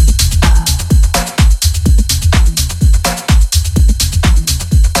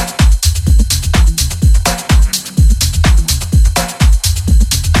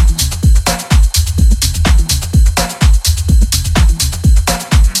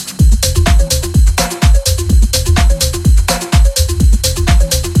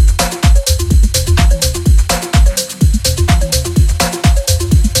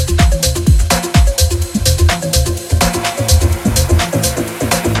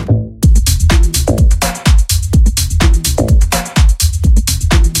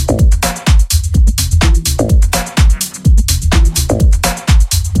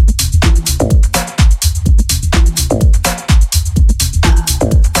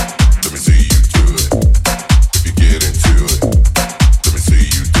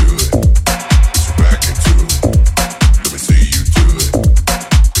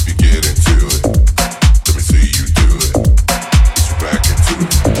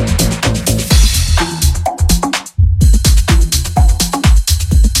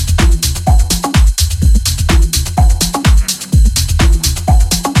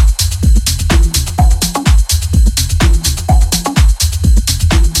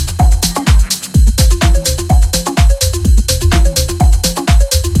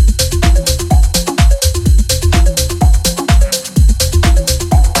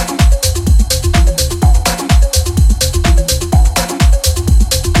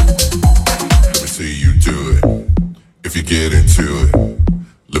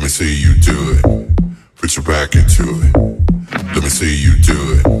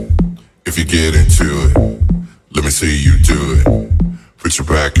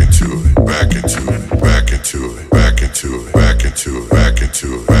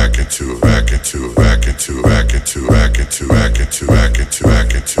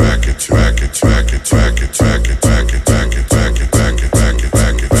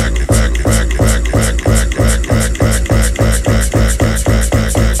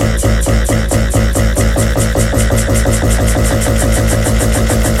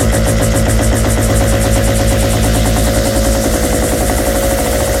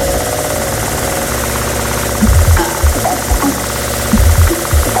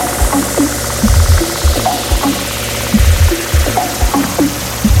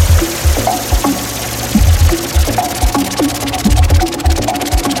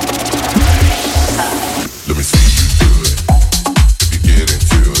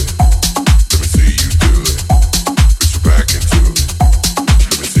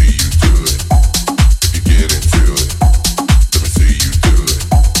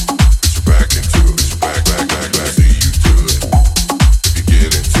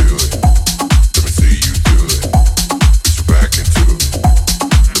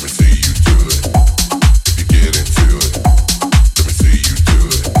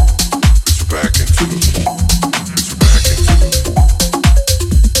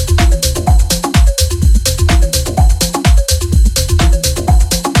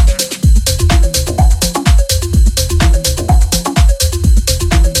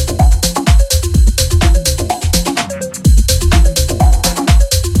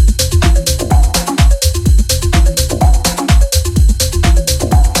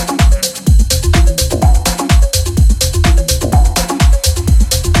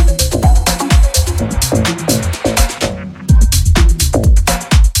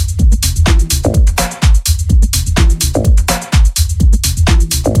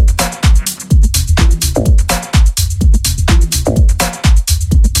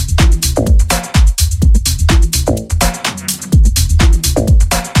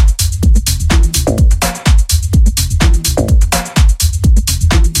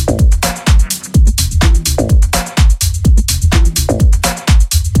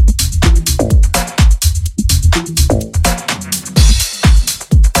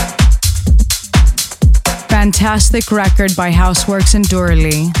 Fantastic record by Houseworks and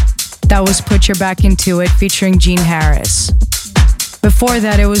Dorley. That was Put Your Back Into It featuring Gene Harris. Before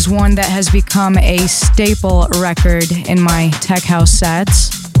that, it was one that has become a staple record in my tech house sets.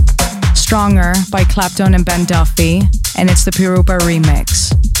 Stronger by Clapton and Ben Duffy, and it's the Pirupa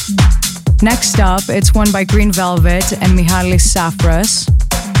remix. Next up, it's one by Green Velvet and Mihalis Safras.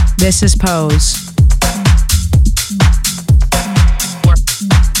 This is Pose.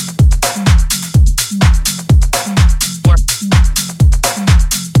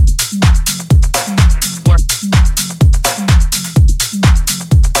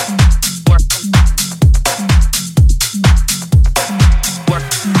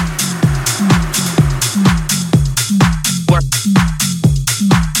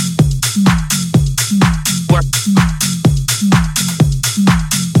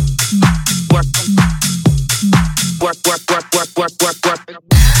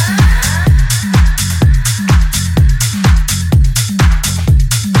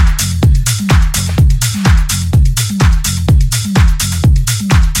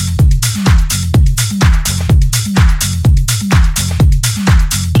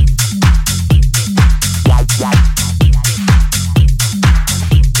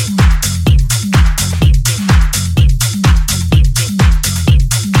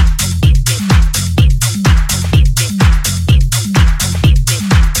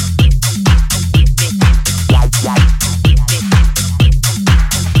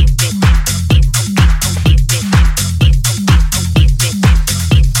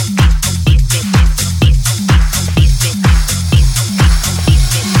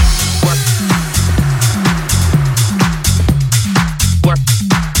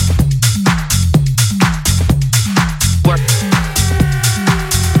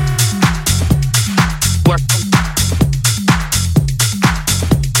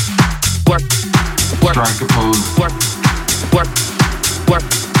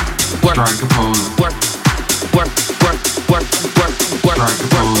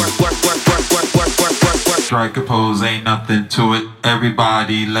 Strike a pose, ain't nothing to it.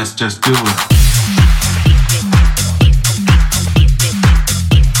 Everybody, let's just do it.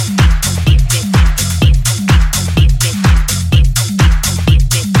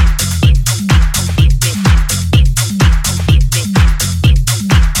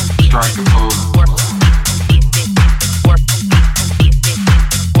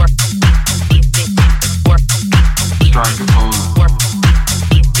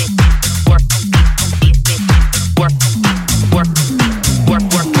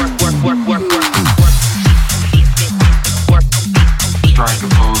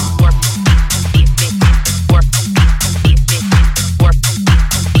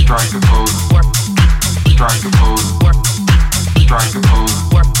 Strike a pose. Strike a pose. Strike a pose.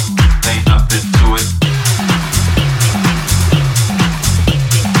 Ain't nothing to it.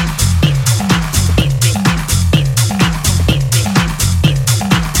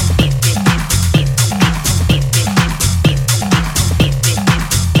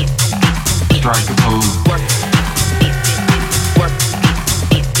 Strike a pose.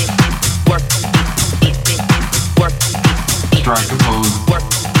 Strike a pose.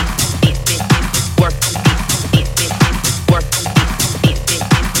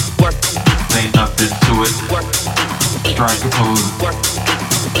 Ain't nothing to it. Strike a pose.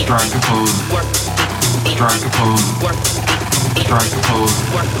 Strike a pose. Strike a pose. Strike a pose.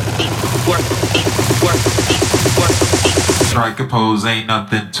 Strike a pose. Ain't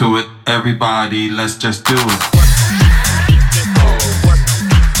nothing to it. Everybody, let's just do it.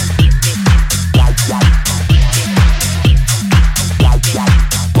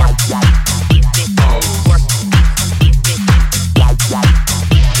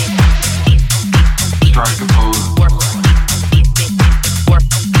 Strike a pose.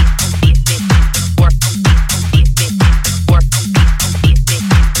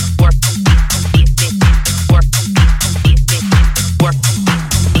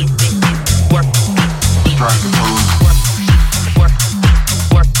 Strike a pose.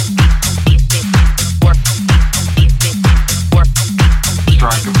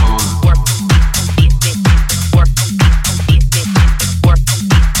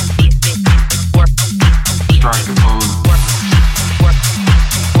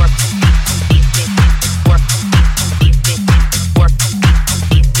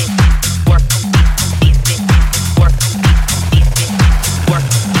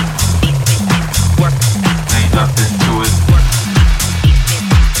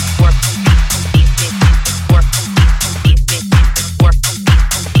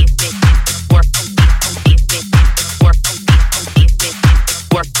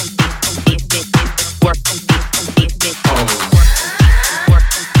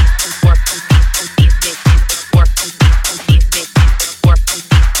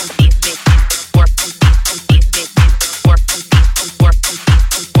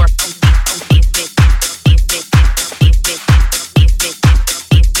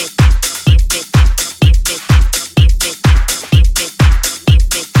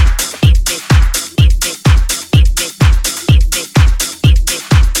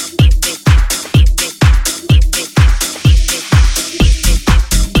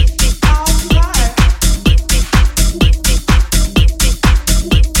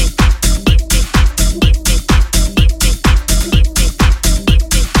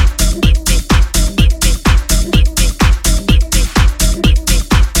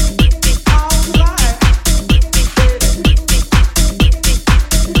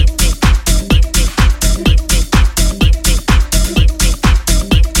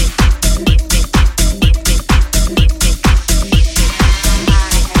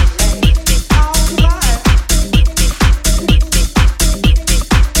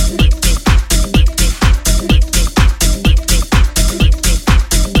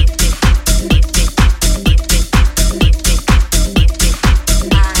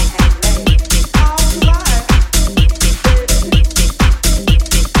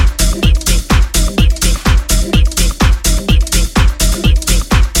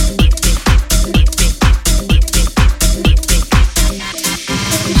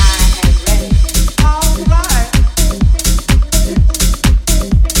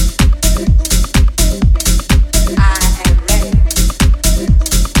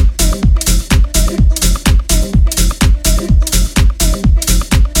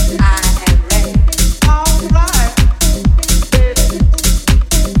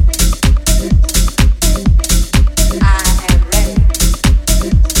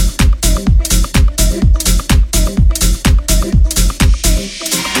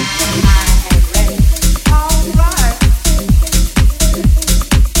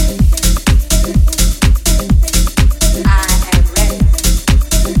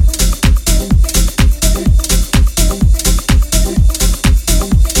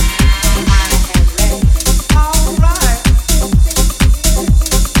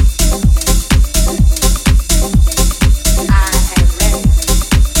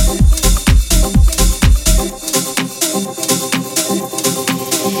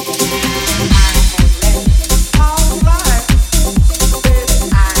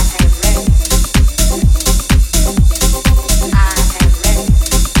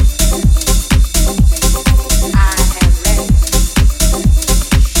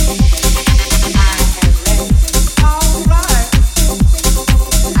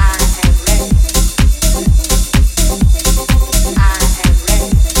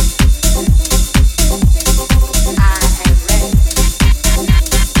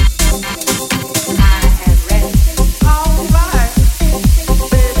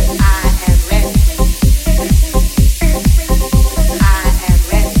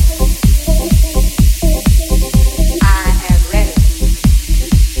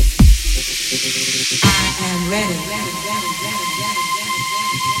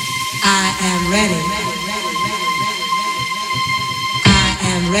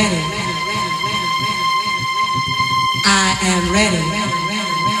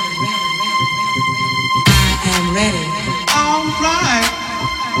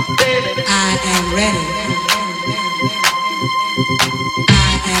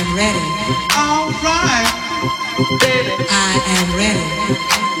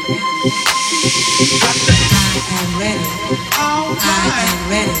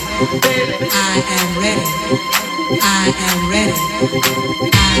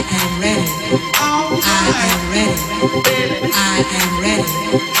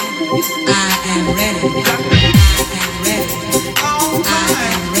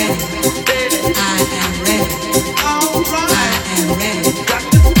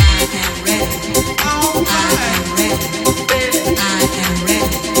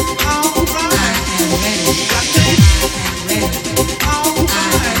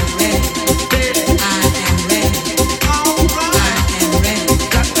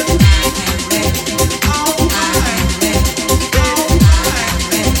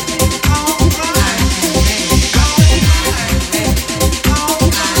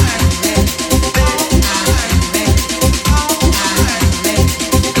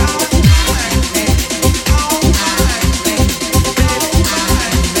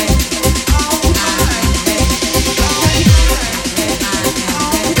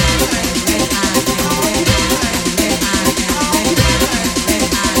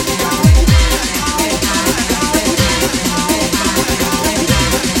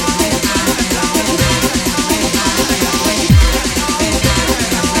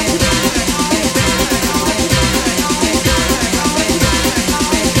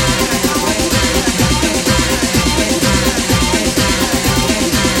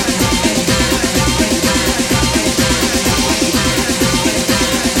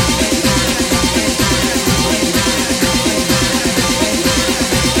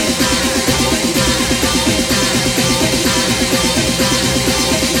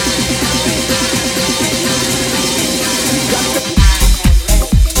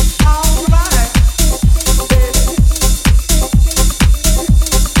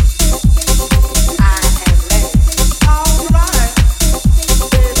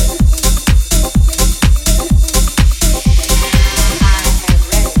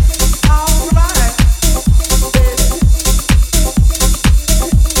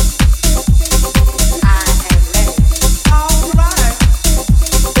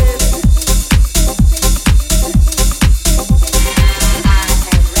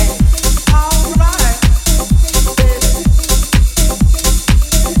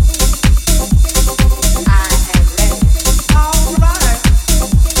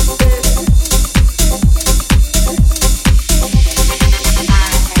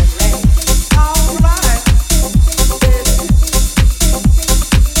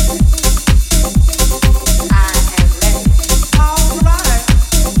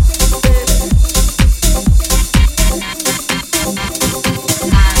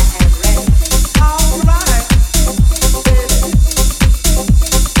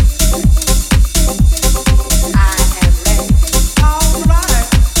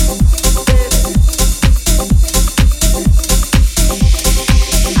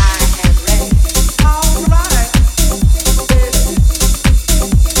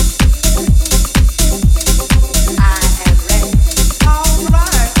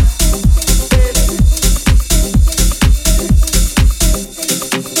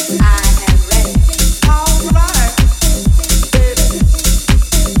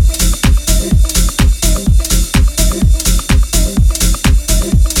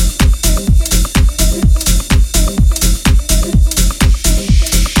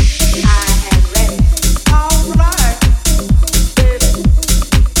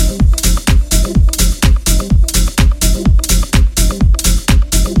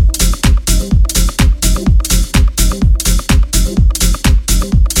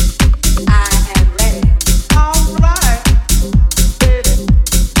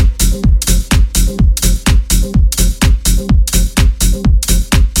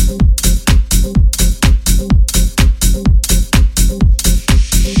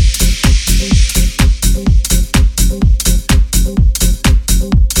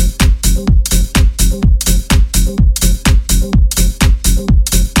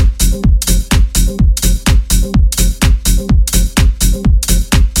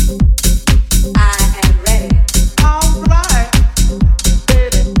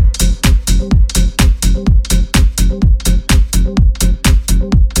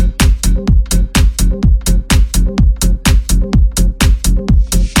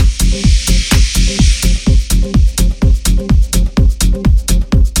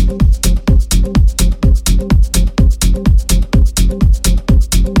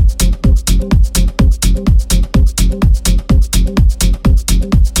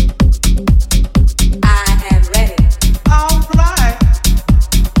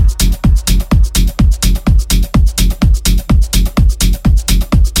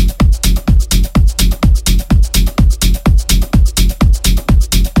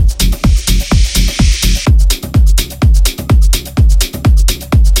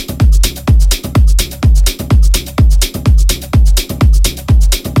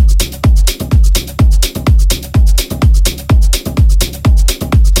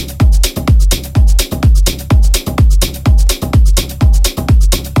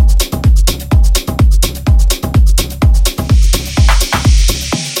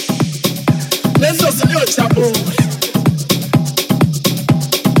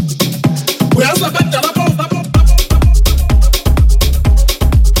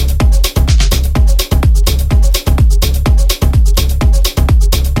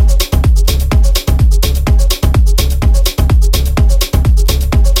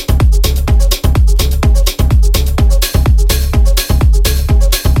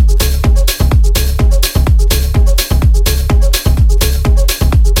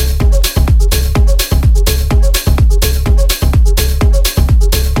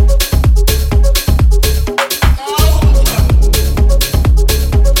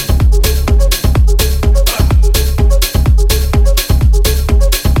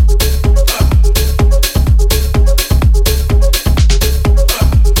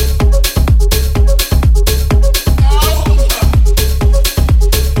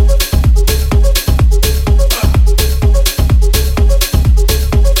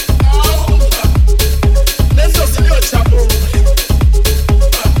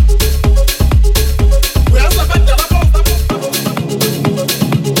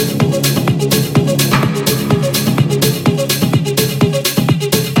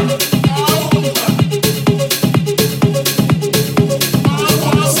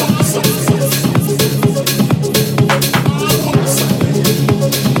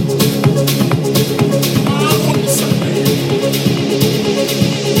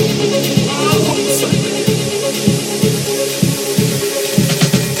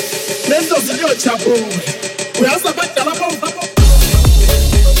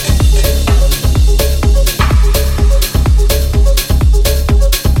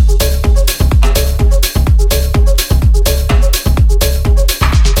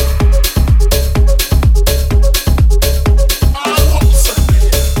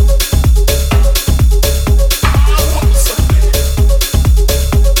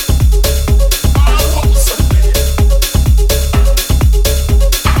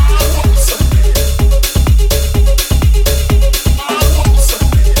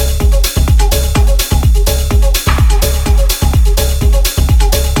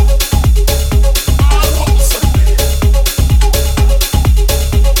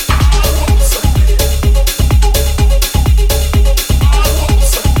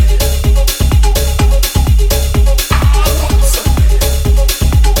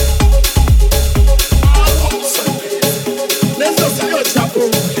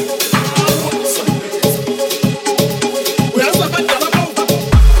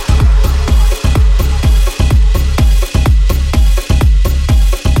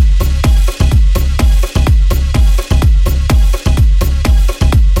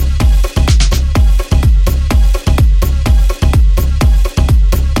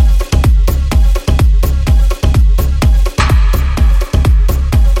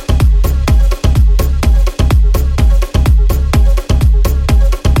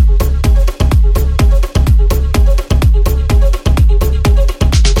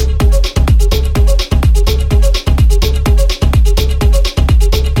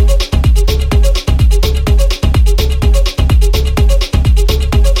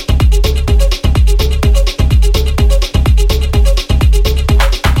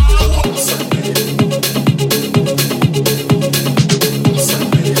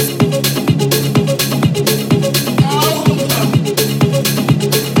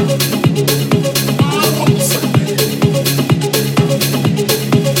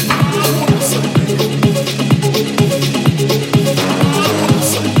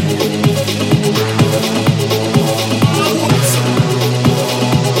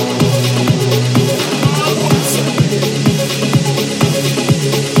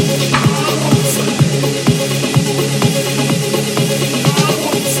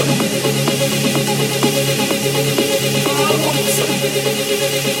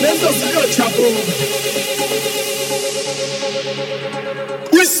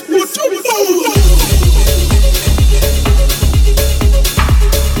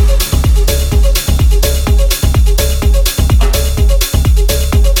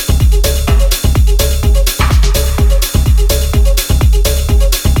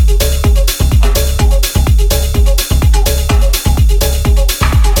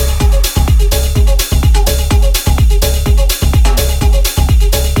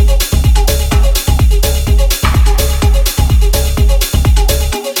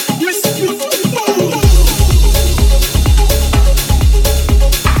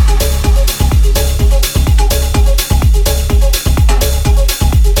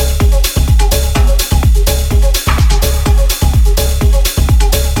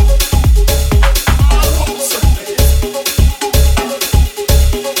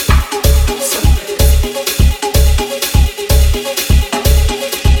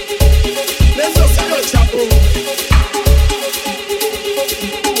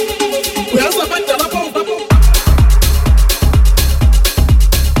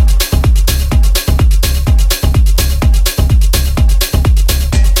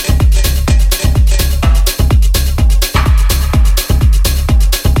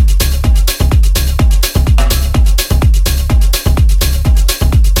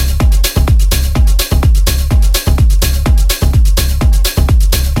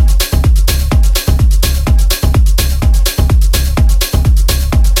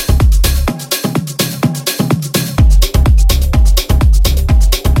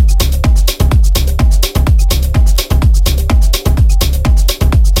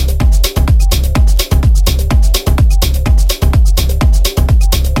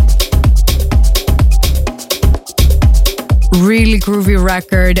 groovy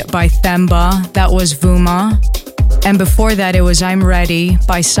record by Themba, that was Vuma. And before that, it was I'm Ready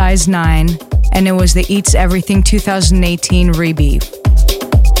by Size 9, and it was the Eats Everything 2018 Rebeef.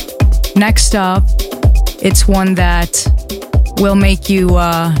 Next up, it's one that will make you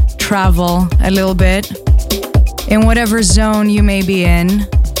travel a little bit in whatever zone you may be in.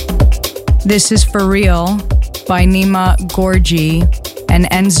 This is For Real by Nima Gorgi and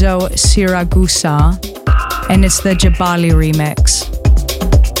Enzo Siragusa, and it's the Jabali remix.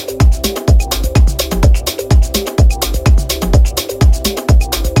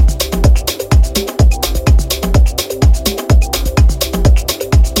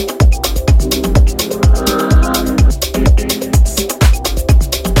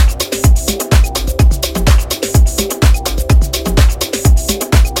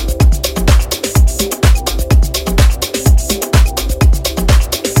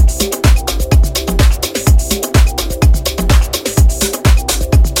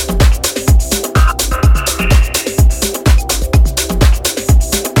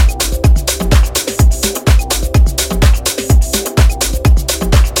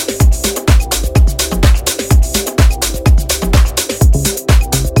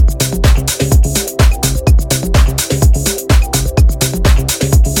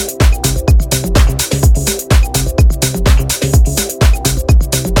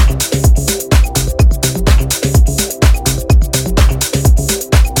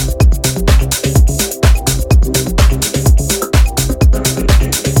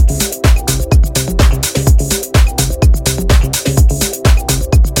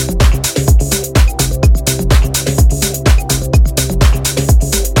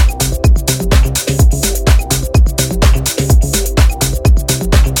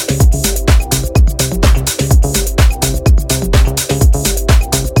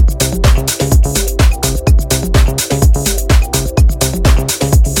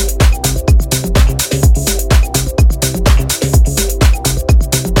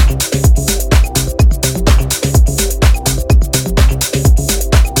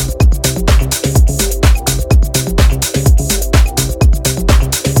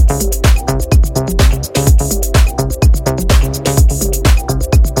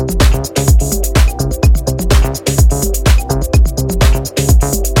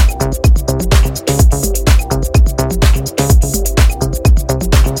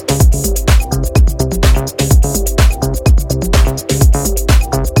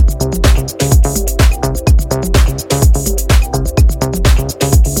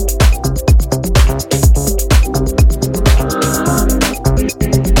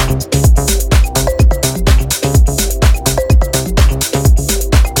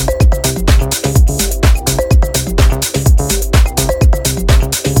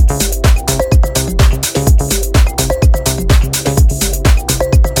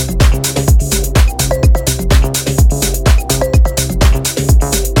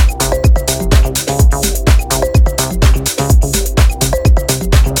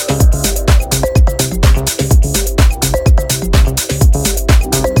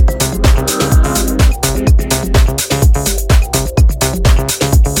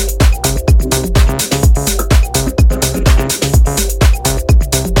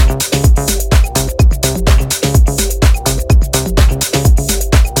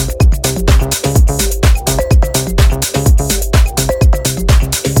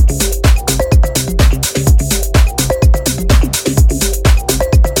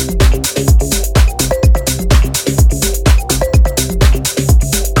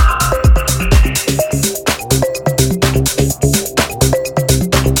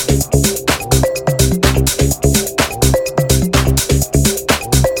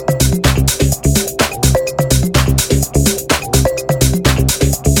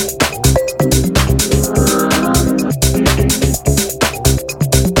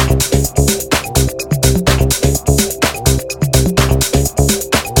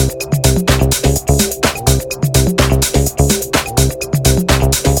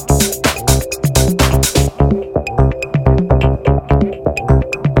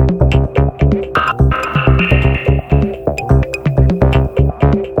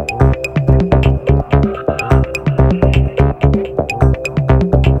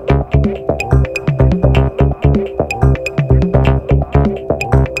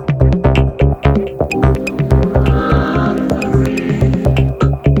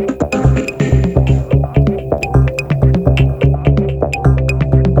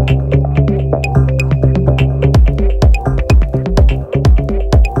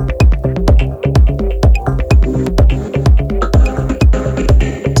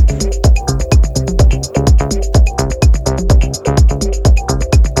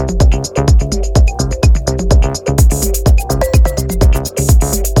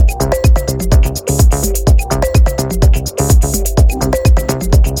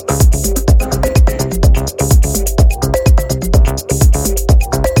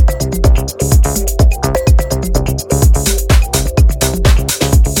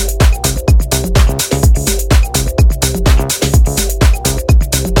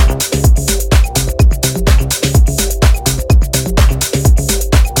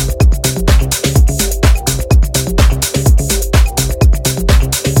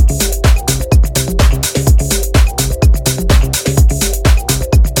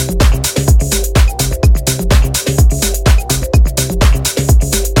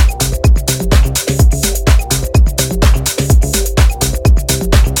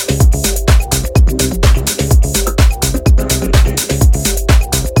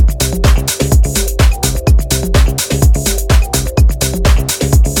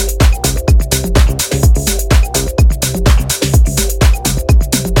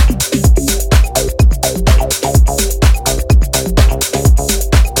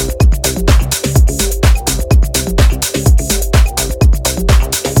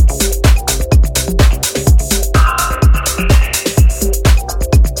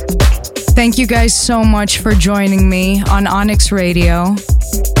 Thank you guys so much for joining me on Onyx Radio.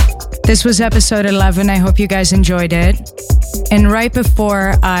 This was episode 11. I hope you guys enjoyed it. And right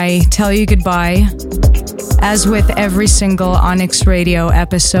before I tell you goodbye, as with every single Onyx Radio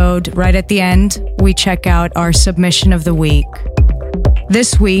episode, right at the end, we check out our submission of the week.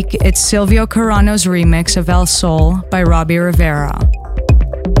 This week, it's Silvio Carano's remix of El Sol by Robbie Rivera.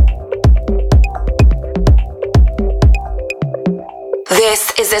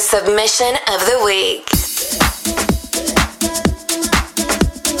 This is the submission of the week.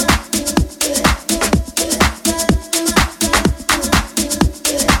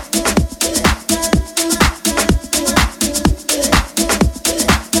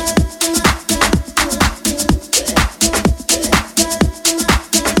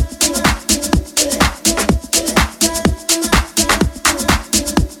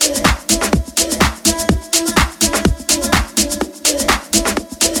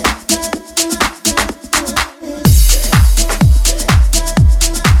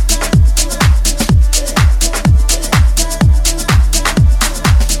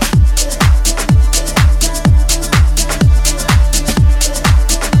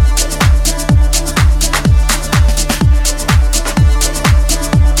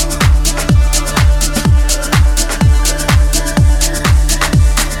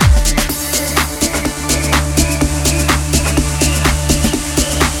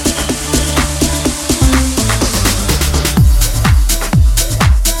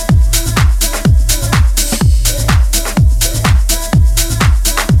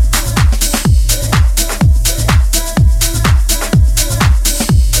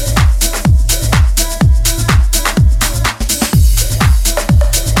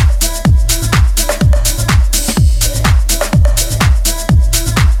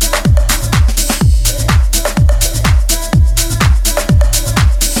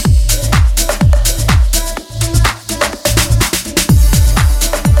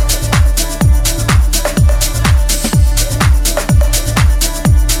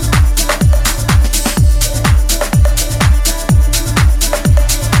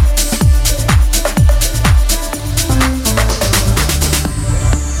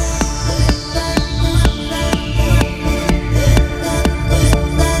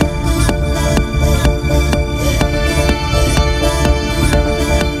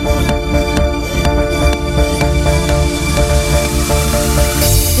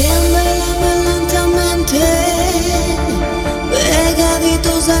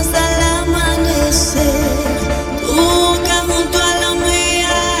 Hasta